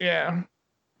 but yeah.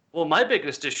 Well, my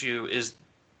biggest issue is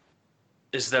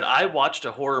that I watched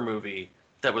a horror movie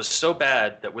that was so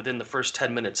bad that within the first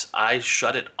 10 minutes I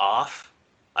shut it off.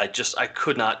 I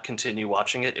could not continue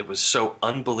watching it. It was so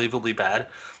unbelievably bad.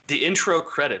 The intro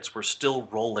credits were still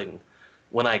rolling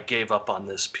when I gave up on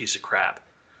this piece of crap.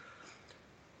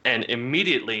 And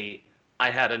immediately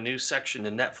I had a new section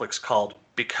in Netflix called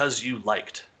Because You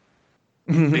Liked.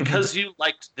 Because you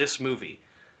liked this movie.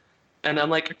 And I'm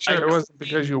like, sure, it wasn't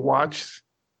because you watched.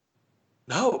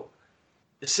 No.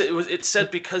 It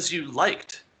said because you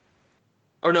liked.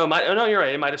 Or no, you're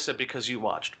right. It might have said because you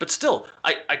watched. But still,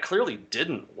 I clearly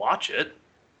didn't watch it.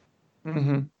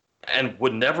 Mm-hmm. And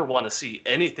would never want to see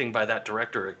anything by that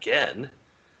director again.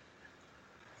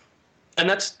 And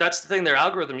that's the thing. Their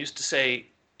algorithm used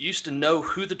to know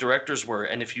who the directors were,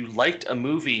 and if you liked a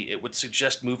movie, it would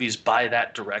suggest movies by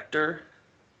that director.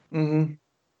 Mm-hmm.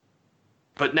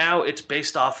 But now it's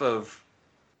based off of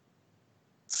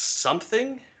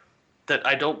something that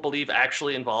I don't believe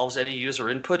actually involves any user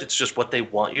input. It's just what they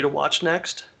want you to watch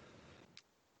next.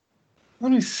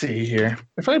 Let me see here.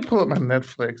 If I pull up my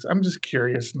Netflix, I'm just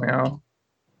curious now,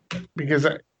 because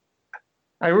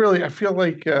I feel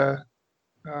like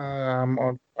I'm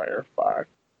on Firefox.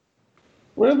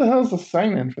 Where the hell's the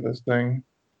sign in for this thing?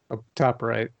 Up top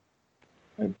right.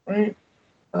 Right?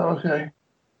 Oh, okay.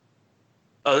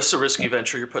 Oh, this is a risky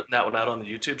venture. You're putting that one out on the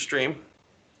YouTube stream?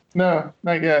 No,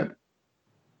 not yet.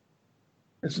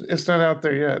 It's not out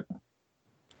there yet.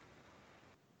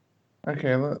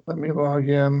 Okay, let me log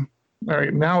in. All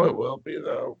right, now it will be,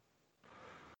 though.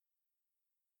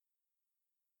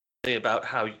 About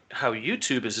how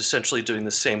YouTube is essentially doing the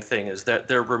same thing, is that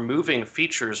they're removing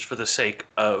features for the sake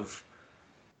of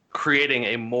creating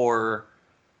a more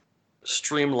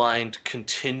streamlined,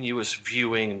 continuous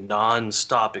viewing,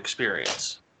 non-stop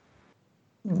experience.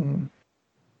 Mm.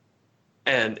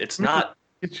 And it's not...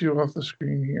 Get you off the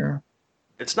screen here.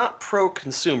 It's not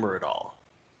pro-consumer at all.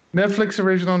 Netflix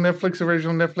original,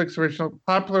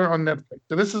 popular on Netflix.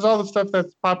 So this is all the stuff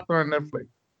that's popular on Netflix.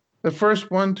 The first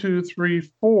 1, 2, 3,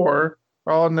 4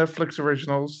 are all Netflix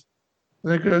originals.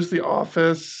 Then it goes to The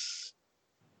Office,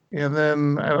 and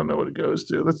then I don't know what it goes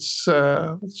to. Let's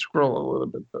scroll a little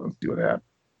bit though and see what happens.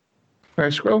 Can I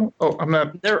scroll? Oh, I'm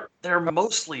not. They're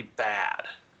mostly bad.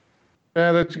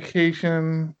 Bad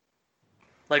education.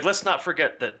 Like, let's not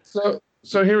forget that.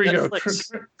 So here we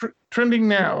Netflix, go. Trending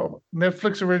now.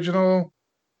 Netflix original.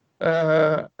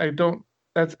 That's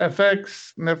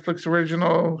FX. Netflix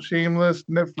original. Shameless.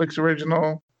 Netflix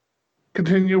original.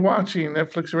 Continue watching.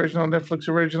 Netflix original. Netflix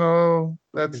original.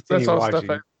 That's all watching.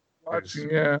 Stuff I'm watching.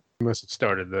 Yeah. You must have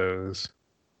started those.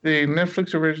 The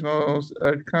Netflix originals,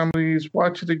 comedies.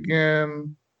 Watch it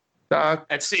again. Doc.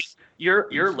 And see,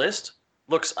 your list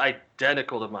looks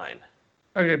identical to mine.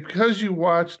 Okay, because you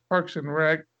watched Parks and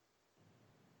Rec.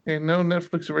 Okay, no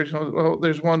Netflix originals. Oh,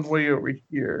 there's one way over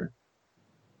here.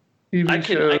 I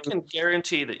can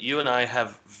guarantee that you and I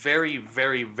have very,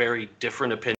 very, very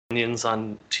different opinions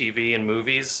on TV and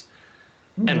movies,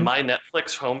 and my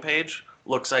Netflix homepage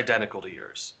looks identical to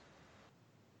yours.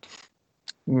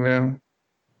 Yeah.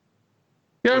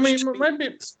 Yeah, I mean,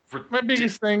 my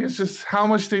biggest thing is just how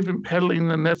much they've been peddling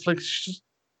the Netflix.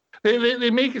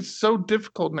 They make it so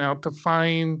difficult now to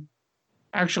find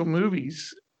actual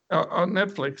movies on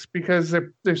Netflix because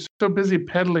they're so busy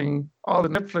peddling all the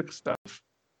Netflix stuff.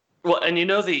 Well, and you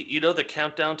know the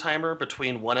countdown timer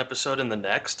between one episode and the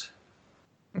next.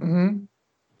 Mm-hmm.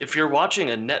 If you're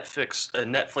watching a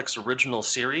Netflix original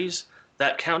series,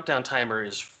 that countdown timer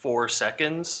is 4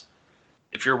 seconds.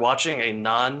 If you're watching a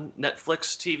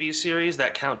non-Netflix TV series,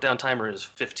 that countdown timer is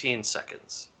 15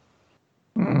 seconds.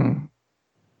 Mm.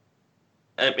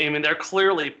 I mean, they're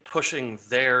clearly pushing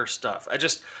their stuff.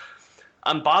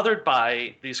 I'm bothered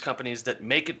by these companies that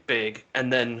make it big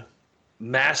and then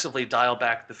massively dial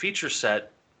back the feature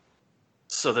set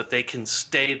so that they can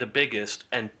stay the biggest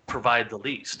and provide the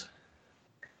least.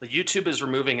 The YouTube is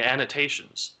removing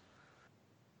annotations,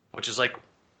 which is like,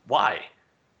 why?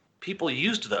 People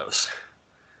used those.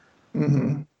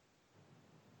 Mm-hmm.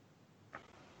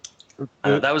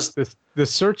 That was the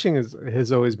searching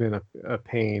has always been a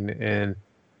pain, and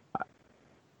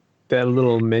that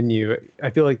little menu. I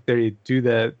feel like they do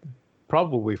that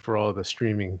probably for all the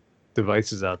streaming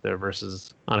devices out there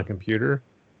versus on a computer.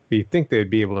 But you'd think they'd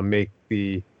be able to make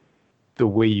the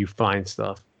way you find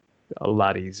stuff a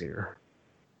lot easier.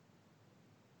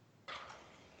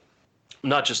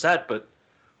 Not just that, but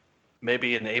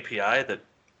maybe an API that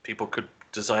people could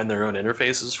design their own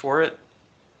interfaces for it.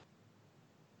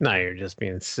 No, you're just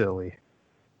being silly.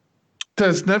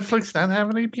 Does Netflix not have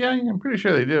an API? I'm pretty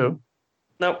sure they do.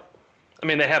 Nope. I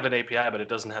mean, they have an API, but it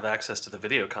doesn't have access to the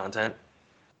video content.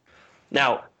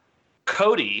 Now,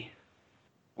 Kodi,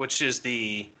 which is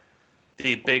the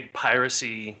big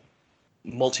piracy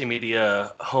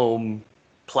multimedia home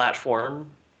platform,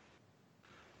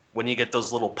 when you get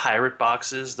those little pirate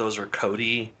boxes, those are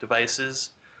Kodi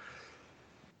devices.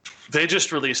 They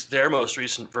just released their most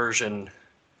recent version,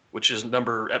 which is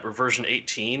version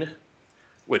 18,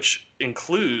 which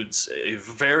includes a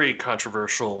very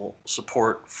controversial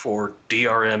support for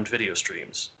DRM video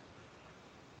streams.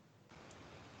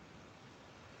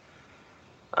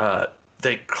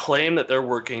 They claim that they're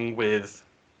working with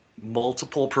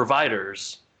multiple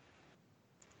providers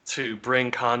to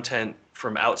bring content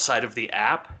from outside of the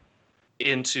app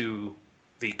into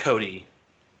the Kodi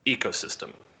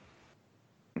ecosystem.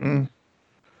 Mm.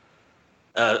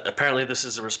 Apparently, this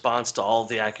is a response to all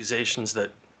the accusations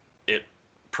that it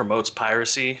promotes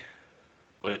piracy,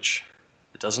 which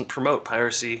it doesn't promote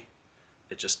piracy.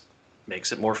 It just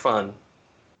makes it more fun.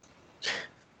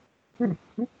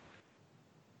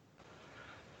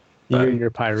 Your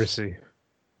piracy.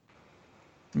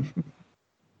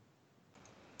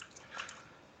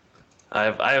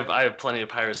 I have plenty of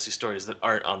piracy stories that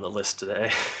aren't on the list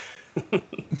today.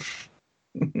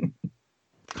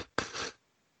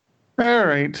 All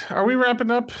right. Are we wrapping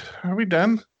up? Are we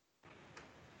done?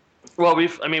 Well,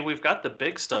 we've got the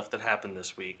big stuff that happened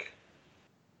this week.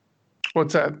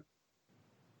 What's that?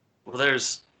 Well,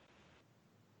 there's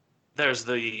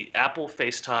the Apple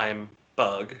FaceTime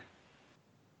bug.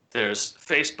 There's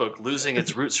Facebook losing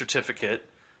its root certificate,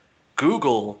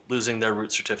 Google losing their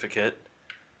root certificate,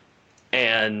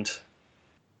 and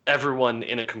everyone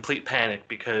in a complete panic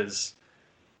because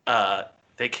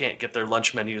they can't get their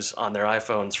lunch menus on their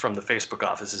iPhones from the Facebook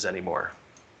offices anymore.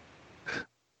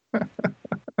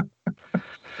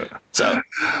 So,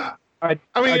 I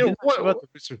mean, what about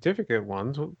the certificate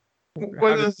ones?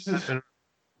 What is this?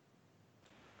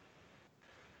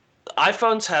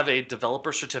 iPhones have a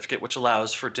developer certificate which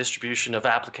allows for distribution of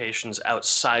applications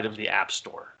outside of the App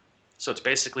Store. So it's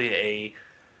basically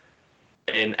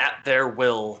an at their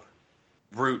will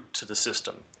route to the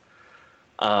system.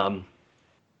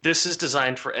 This is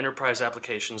designed for enterprise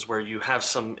applications where you have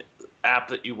some app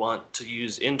that you want to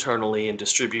use internally and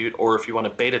distribute, or if you want to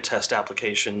beta test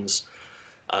applications,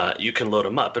 you can load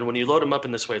them up. And when you load them up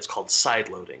in this way, it's called side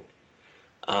loading.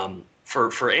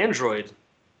 For Android,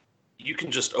 you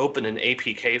can just open an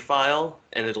APK file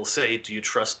and it'll say, do you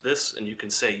trust this? And you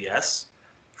can say yes.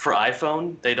 For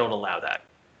iPhone, they don't allow that.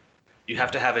 You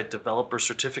have to have a developer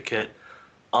certificate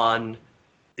on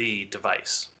the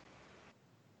device.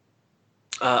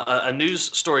 A news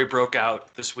story broke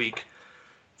out this week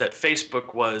that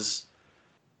Facebook was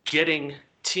getting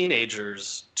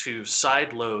teenagers to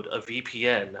sideload a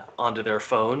VPN onto their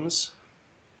phones,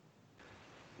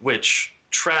 which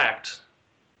tracked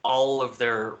all of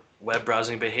their web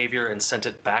browsing behavior and sent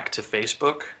it back to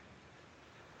Facebook.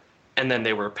 And then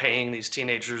they were paying these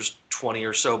teenagers 20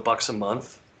 or so bucks a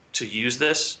month to use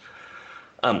this,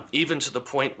 even to the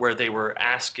point where they were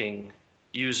asking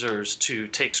users to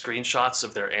take screenshots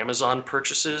of their Amazon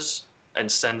purchases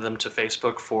and send them to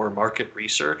Facebook for market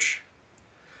research.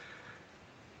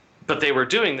 But they were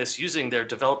doing this using their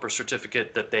developer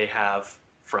certificate that they have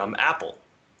from Apple.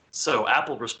 So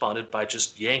Apple responded by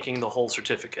just yanking the whole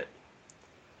certificate.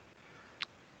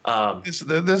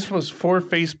 This was for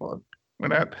Facebook.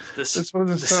 This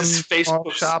was some small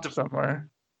shop somewhere.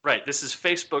 Right. This is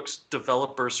Facebook's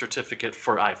developer certificate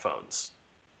for iPhones.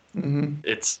 Mm-hmm.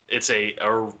 It's a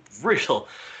real.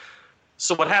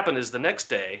 So what happened is the next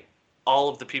day, all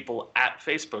of the people at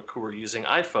Facebook who were using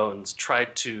iPhones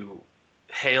tried to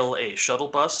hail a shuttle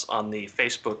bus on the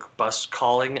Facebook bus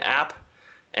calling app,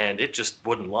 and it just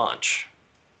wouldn't launch.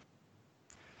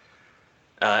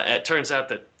 It turns out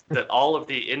that all of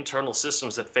the internal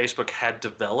systems that Facebook had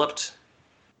developed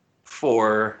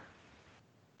for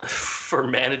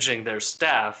managing their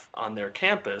staff on their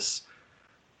campus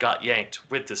got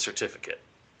yanked with the certificate.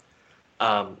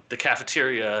 The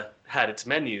cafeteria had its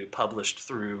menu published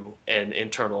through an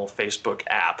internal Facebook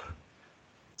app.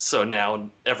 So now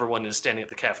everyone is standing at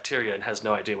the cafeteria and has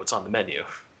no idea what's on the menu.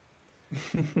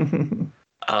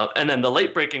 And then the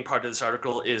late-breaking part of this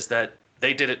article is that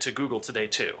they did it to Google today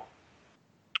too.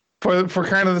 For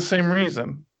kind of the same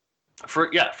reason. For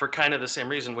kind of the same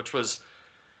reason, which was,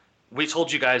 we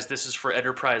told you guys this is for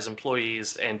enterprise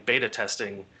employees and beta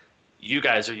testing. You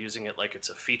guys are using it like it's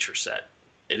a feature set.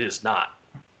 It is not.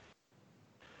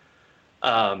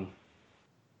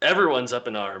 Everyone's up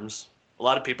in arms. A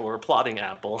lot of people are applauding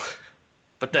Apple.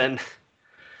 But then,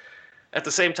 at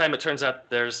the same time, it turns out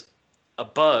there's a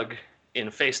bug in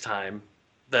FaceTime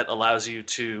that allows you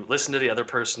to listen to the other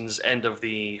person's end of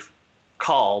the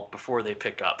call before they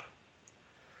pick up.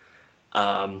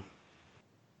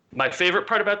 My favorite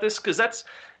part about this, because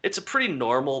it's a pretty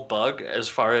normal bug as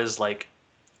far as like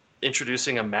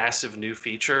introducing a massive new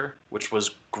feature, which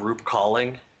was group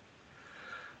calling.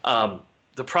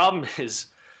 The problem is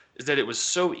that it was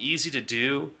so easy to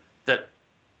do that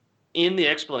in the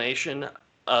explanation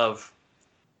of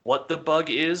what the bug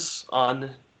is on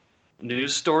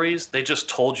news stories, they just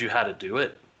told you how to do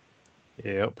it.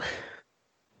 Yep.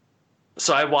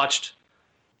 So I watched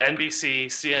NBC,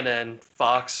 CNN,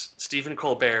 Fox, Stephen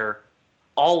Colbert,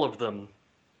 all of them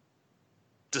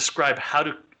describe how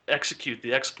to execute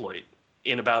the exploit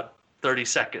in about 30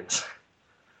 seconds,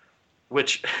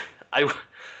 which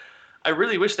I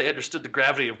really wish they understood the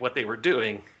gravity of what they were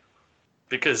doing,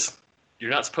 because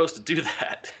you're not supposed to do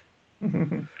that.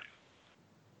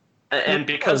 And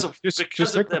because of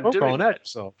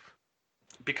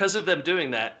them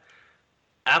doing that,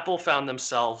 Apple found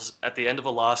themselves at the end of a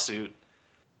lawsuit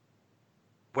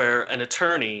where an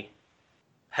attorney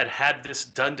had this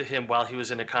done to him while he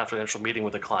was in a confidential meeting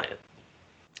with a client.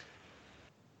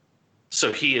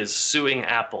 So he is suing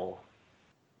Apple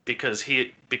because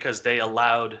they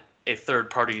allowed a third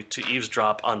party to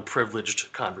eavesdrop on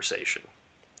privileged conversation.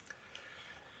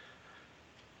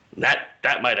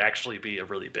 That might actually be a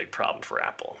really big problem for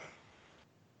Apple.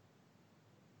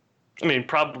 I mean,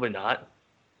 probably not.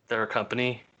 They're a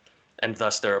company, and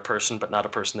thus they're a person, but not a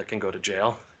person that can go to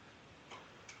jail.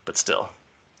 But still.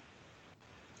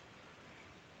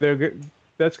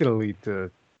 That's going to lead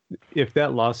to, if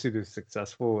that lawsuit is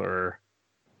successful, or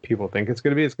people think it's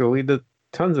going to be, it's going to lead to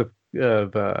tons of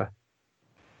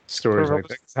stories like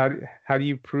this. How do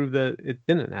you prove that it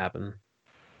didn't happen?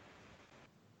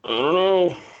 I don't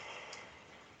know.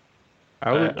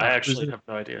 I actually have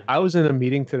no idea. I was in a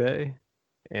meeting today,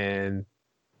 and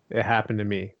it happened to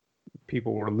me.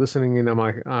 People were listening in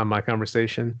on my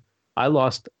conversation. I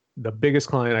lost the biggest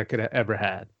client I could have ever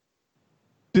had.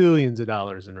 Billions of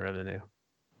dollars in revenue.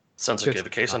 Sounds like you have a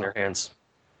case on your hands.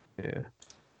 Yeah.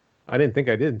 I didn't think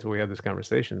I did until we had this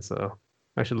conversation, so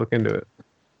I should look into it.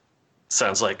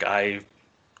 Sounds like I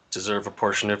deserve a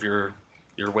portion of your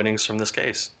winnings from this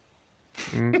case.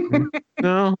 Mm-hmm.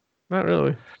 No, not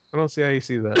really. I don't see how you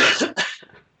see that.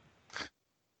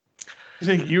 I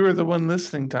think you were the one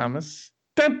listening, Thomas.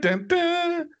 Dun, dun,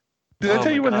 dun. Did I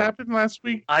tell you what happened last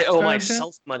week? I owe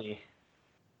myself money.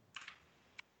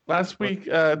 Last week,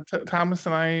 Thomas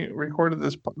and I recorded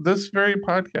this very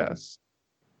podcast.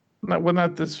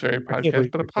 Not this very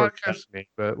podcast, but a podcast.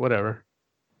 But whatever.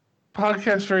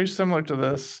 Podcast very similar to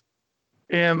this,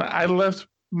 and I left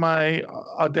my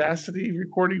Audacity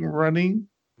recording running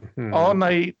all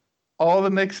night, all the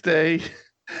next day.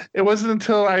 It wasn't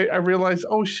until I realized,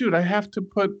 oh shoot, I have to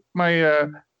put my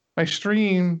my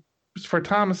stream for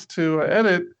Thomas to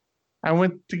edit. I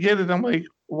went to get it. I'm like,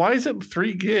 why is it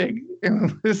 3 gig?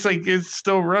 And it's like it's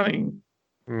still running.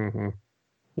 Mm-hmm.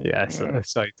 Yeah, I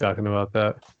saw you talking about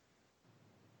that.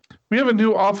 We have a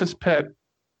new office pet,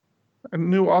 a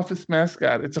new office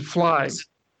mascot. It's a fly. It's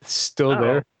still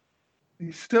there.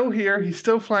 He's still here. He's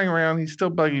still flying around. He's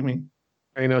still bugging me.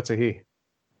 I know it's a he.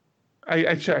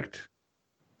 I checked.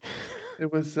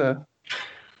 It was.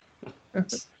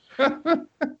 It's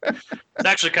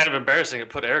actually kind of embarrassing. It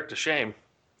put Eric to shame.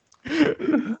 I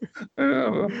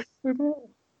don't know.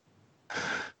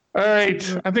 All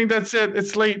right, I think that's it.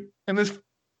 It's late, and this.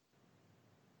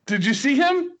 Did you see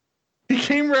him? He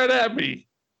came right at me.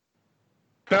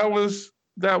 That was.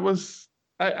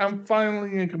 I'm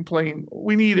filing a complaint.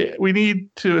 We need it. We need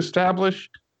to establish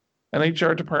an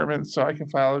HR department so I can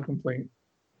file a complaint.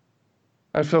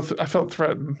 I felt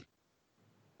threatened.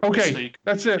 Okay, so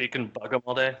that's it. You can bug him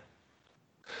all day.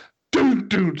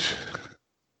 Dude.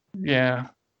 Yeah,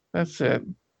 that's it.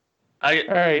 All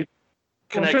right.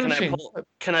 Can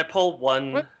I pull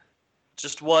one? What?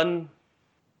 Just one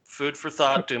food for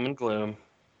thought, doom and gloom.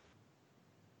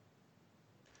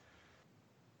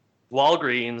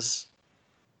 Walgreens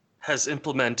has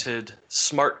implemented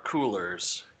smart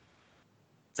coolers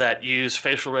that use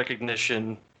facial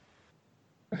recognition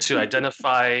to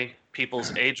identify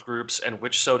people's age groups and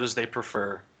which sodas they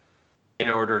prefer in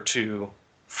order to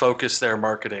focus their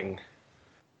marketing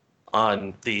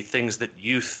on the things that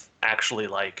youth actually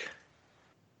like.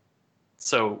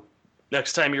 So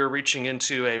next time you're reaching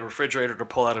into a refrigerator to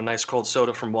pull out a nice cold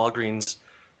soda from Walgreens,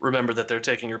 remember that they're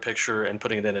taking your picture and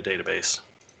putting it in a database.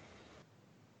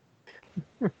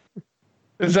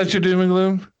 Is that your doom and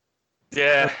gloom?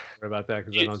 Yeah. Don't worry about that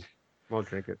because I won't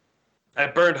drink it. I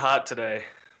burned hot today.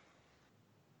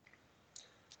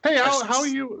 Hey, how are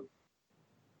you?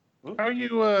 How are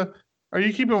you? Are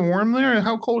you keeping warm there? And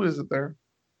how cold is it there?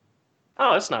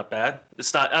 Oh, it's not bad.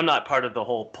 It's not. I'm not part of the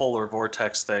whole polar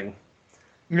vortex thing.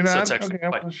 You're not. So it's actually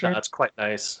sure. It's quite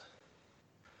nice.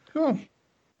 Cool.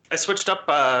 I switched up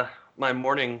my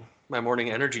morning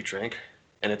energy drink,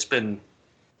 and it's been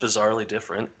bizarrely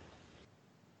different.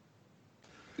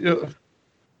 You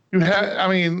have. I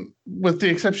mean, with the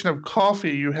exception of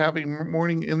coffee, you have a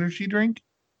morning energy drink.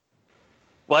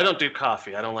 Well, I don't do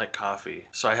coffee. I don't like coffee.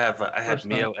 So I had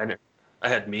Mio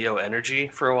Energy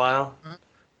for a while,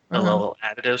 a little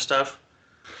additive stuff.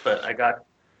 But I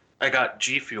got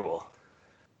G Fuel.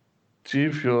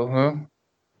 G Fuel, huh?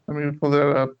 Let me pull that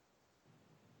up.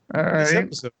 All right. This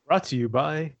episode brought to you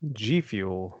by G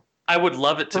Fuel. I would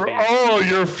love it to be. all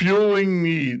your fueling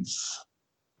needs.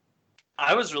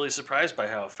 I was really surprised by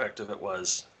how effective it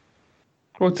was.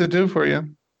 What's it do for you?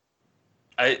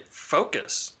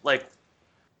 Focus. Like,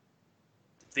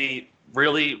 the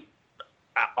really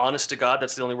honest to God,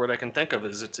 that's the only word I can think of,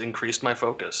 is it's increased my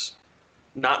focus.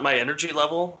 Not my energy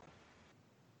level,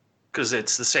 because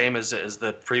it's the same as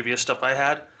the previous stuff I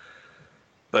had.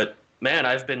 But man,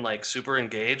 I've been like super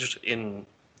engaged in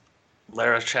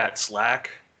Lara Chat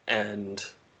Slack and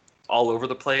all over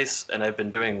the place, and I've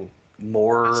been doing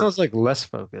more. It sounds like less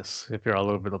focus if you're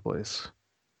all over the place.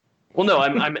 Well, no,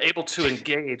 I'm able to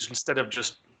engage instead of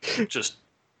just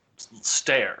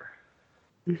stare.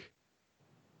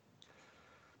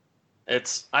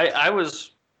 I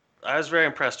was very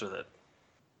impressed with it.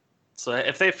 So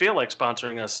if they feel like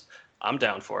sponsoring us, I'm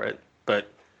down for it.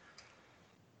 But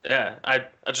yeah, I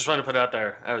just wanted to put it out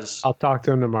there. I'll talk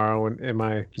to him tomorrow in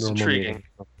my normal intriguing.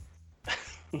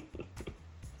 Meeting.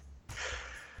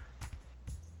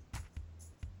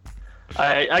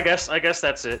 I guess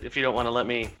that's it. If you don't want to let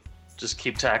me just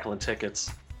keep tackling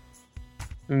tickets.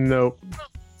 Nope.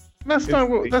 That's not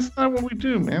what we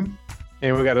do, man.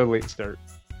 And we got a late start.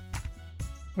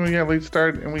 We got a late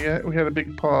start, and we had a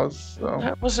big pause. So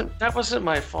that wasn't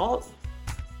my fault.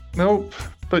 Nope.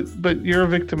 But you're a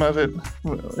victim of it.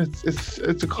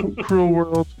 It's a cruel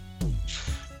world.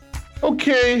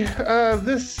 Okay,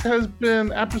 this has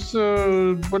been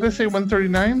episode. What did I say?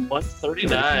 139.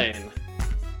 139.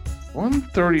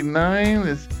 139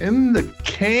 is in the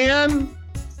can.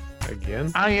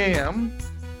 Again? I am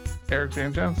Eric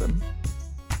Van Johnson.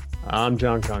 I'm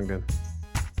John Congdon.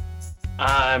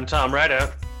 I'm Tom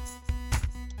Rideout.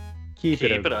 Keep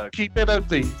it ugly. Keep it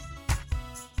ugly.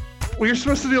 We're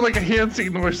supposed to do like a hand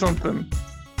signal or something.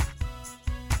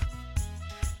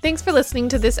 Thanks for listening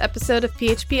to this episode of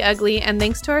PHP Ugly, and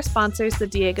thanks to our sponsors, the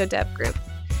Diego Dev Group.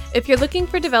 If you're looking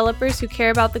for developers who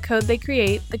care about the code they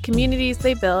create, the communities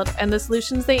they build, and the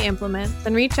solutions they implement,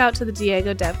 then reach out to the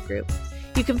Diego Dev Group.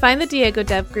 You can find the Diego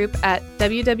Dev Group at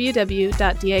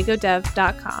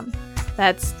www.diegodev.com.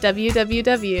 That's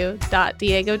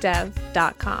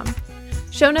www.diegodev.com.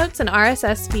 Show notes and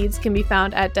RSS feeds can be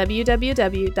found at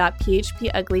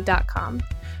www.phpugly.com.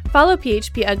 Follow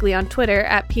PHP Ugly on Twitter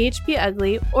at PHP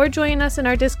Ugly or join us in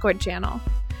our Discord channel.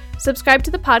 Subscribe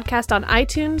to the podcast on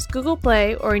iTunes, Google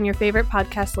Play, or in your favorite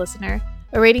podcast listener.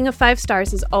 A rating of 5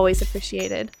 stars is always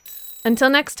appreciated. Until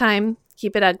next time,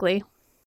 keep it ugly.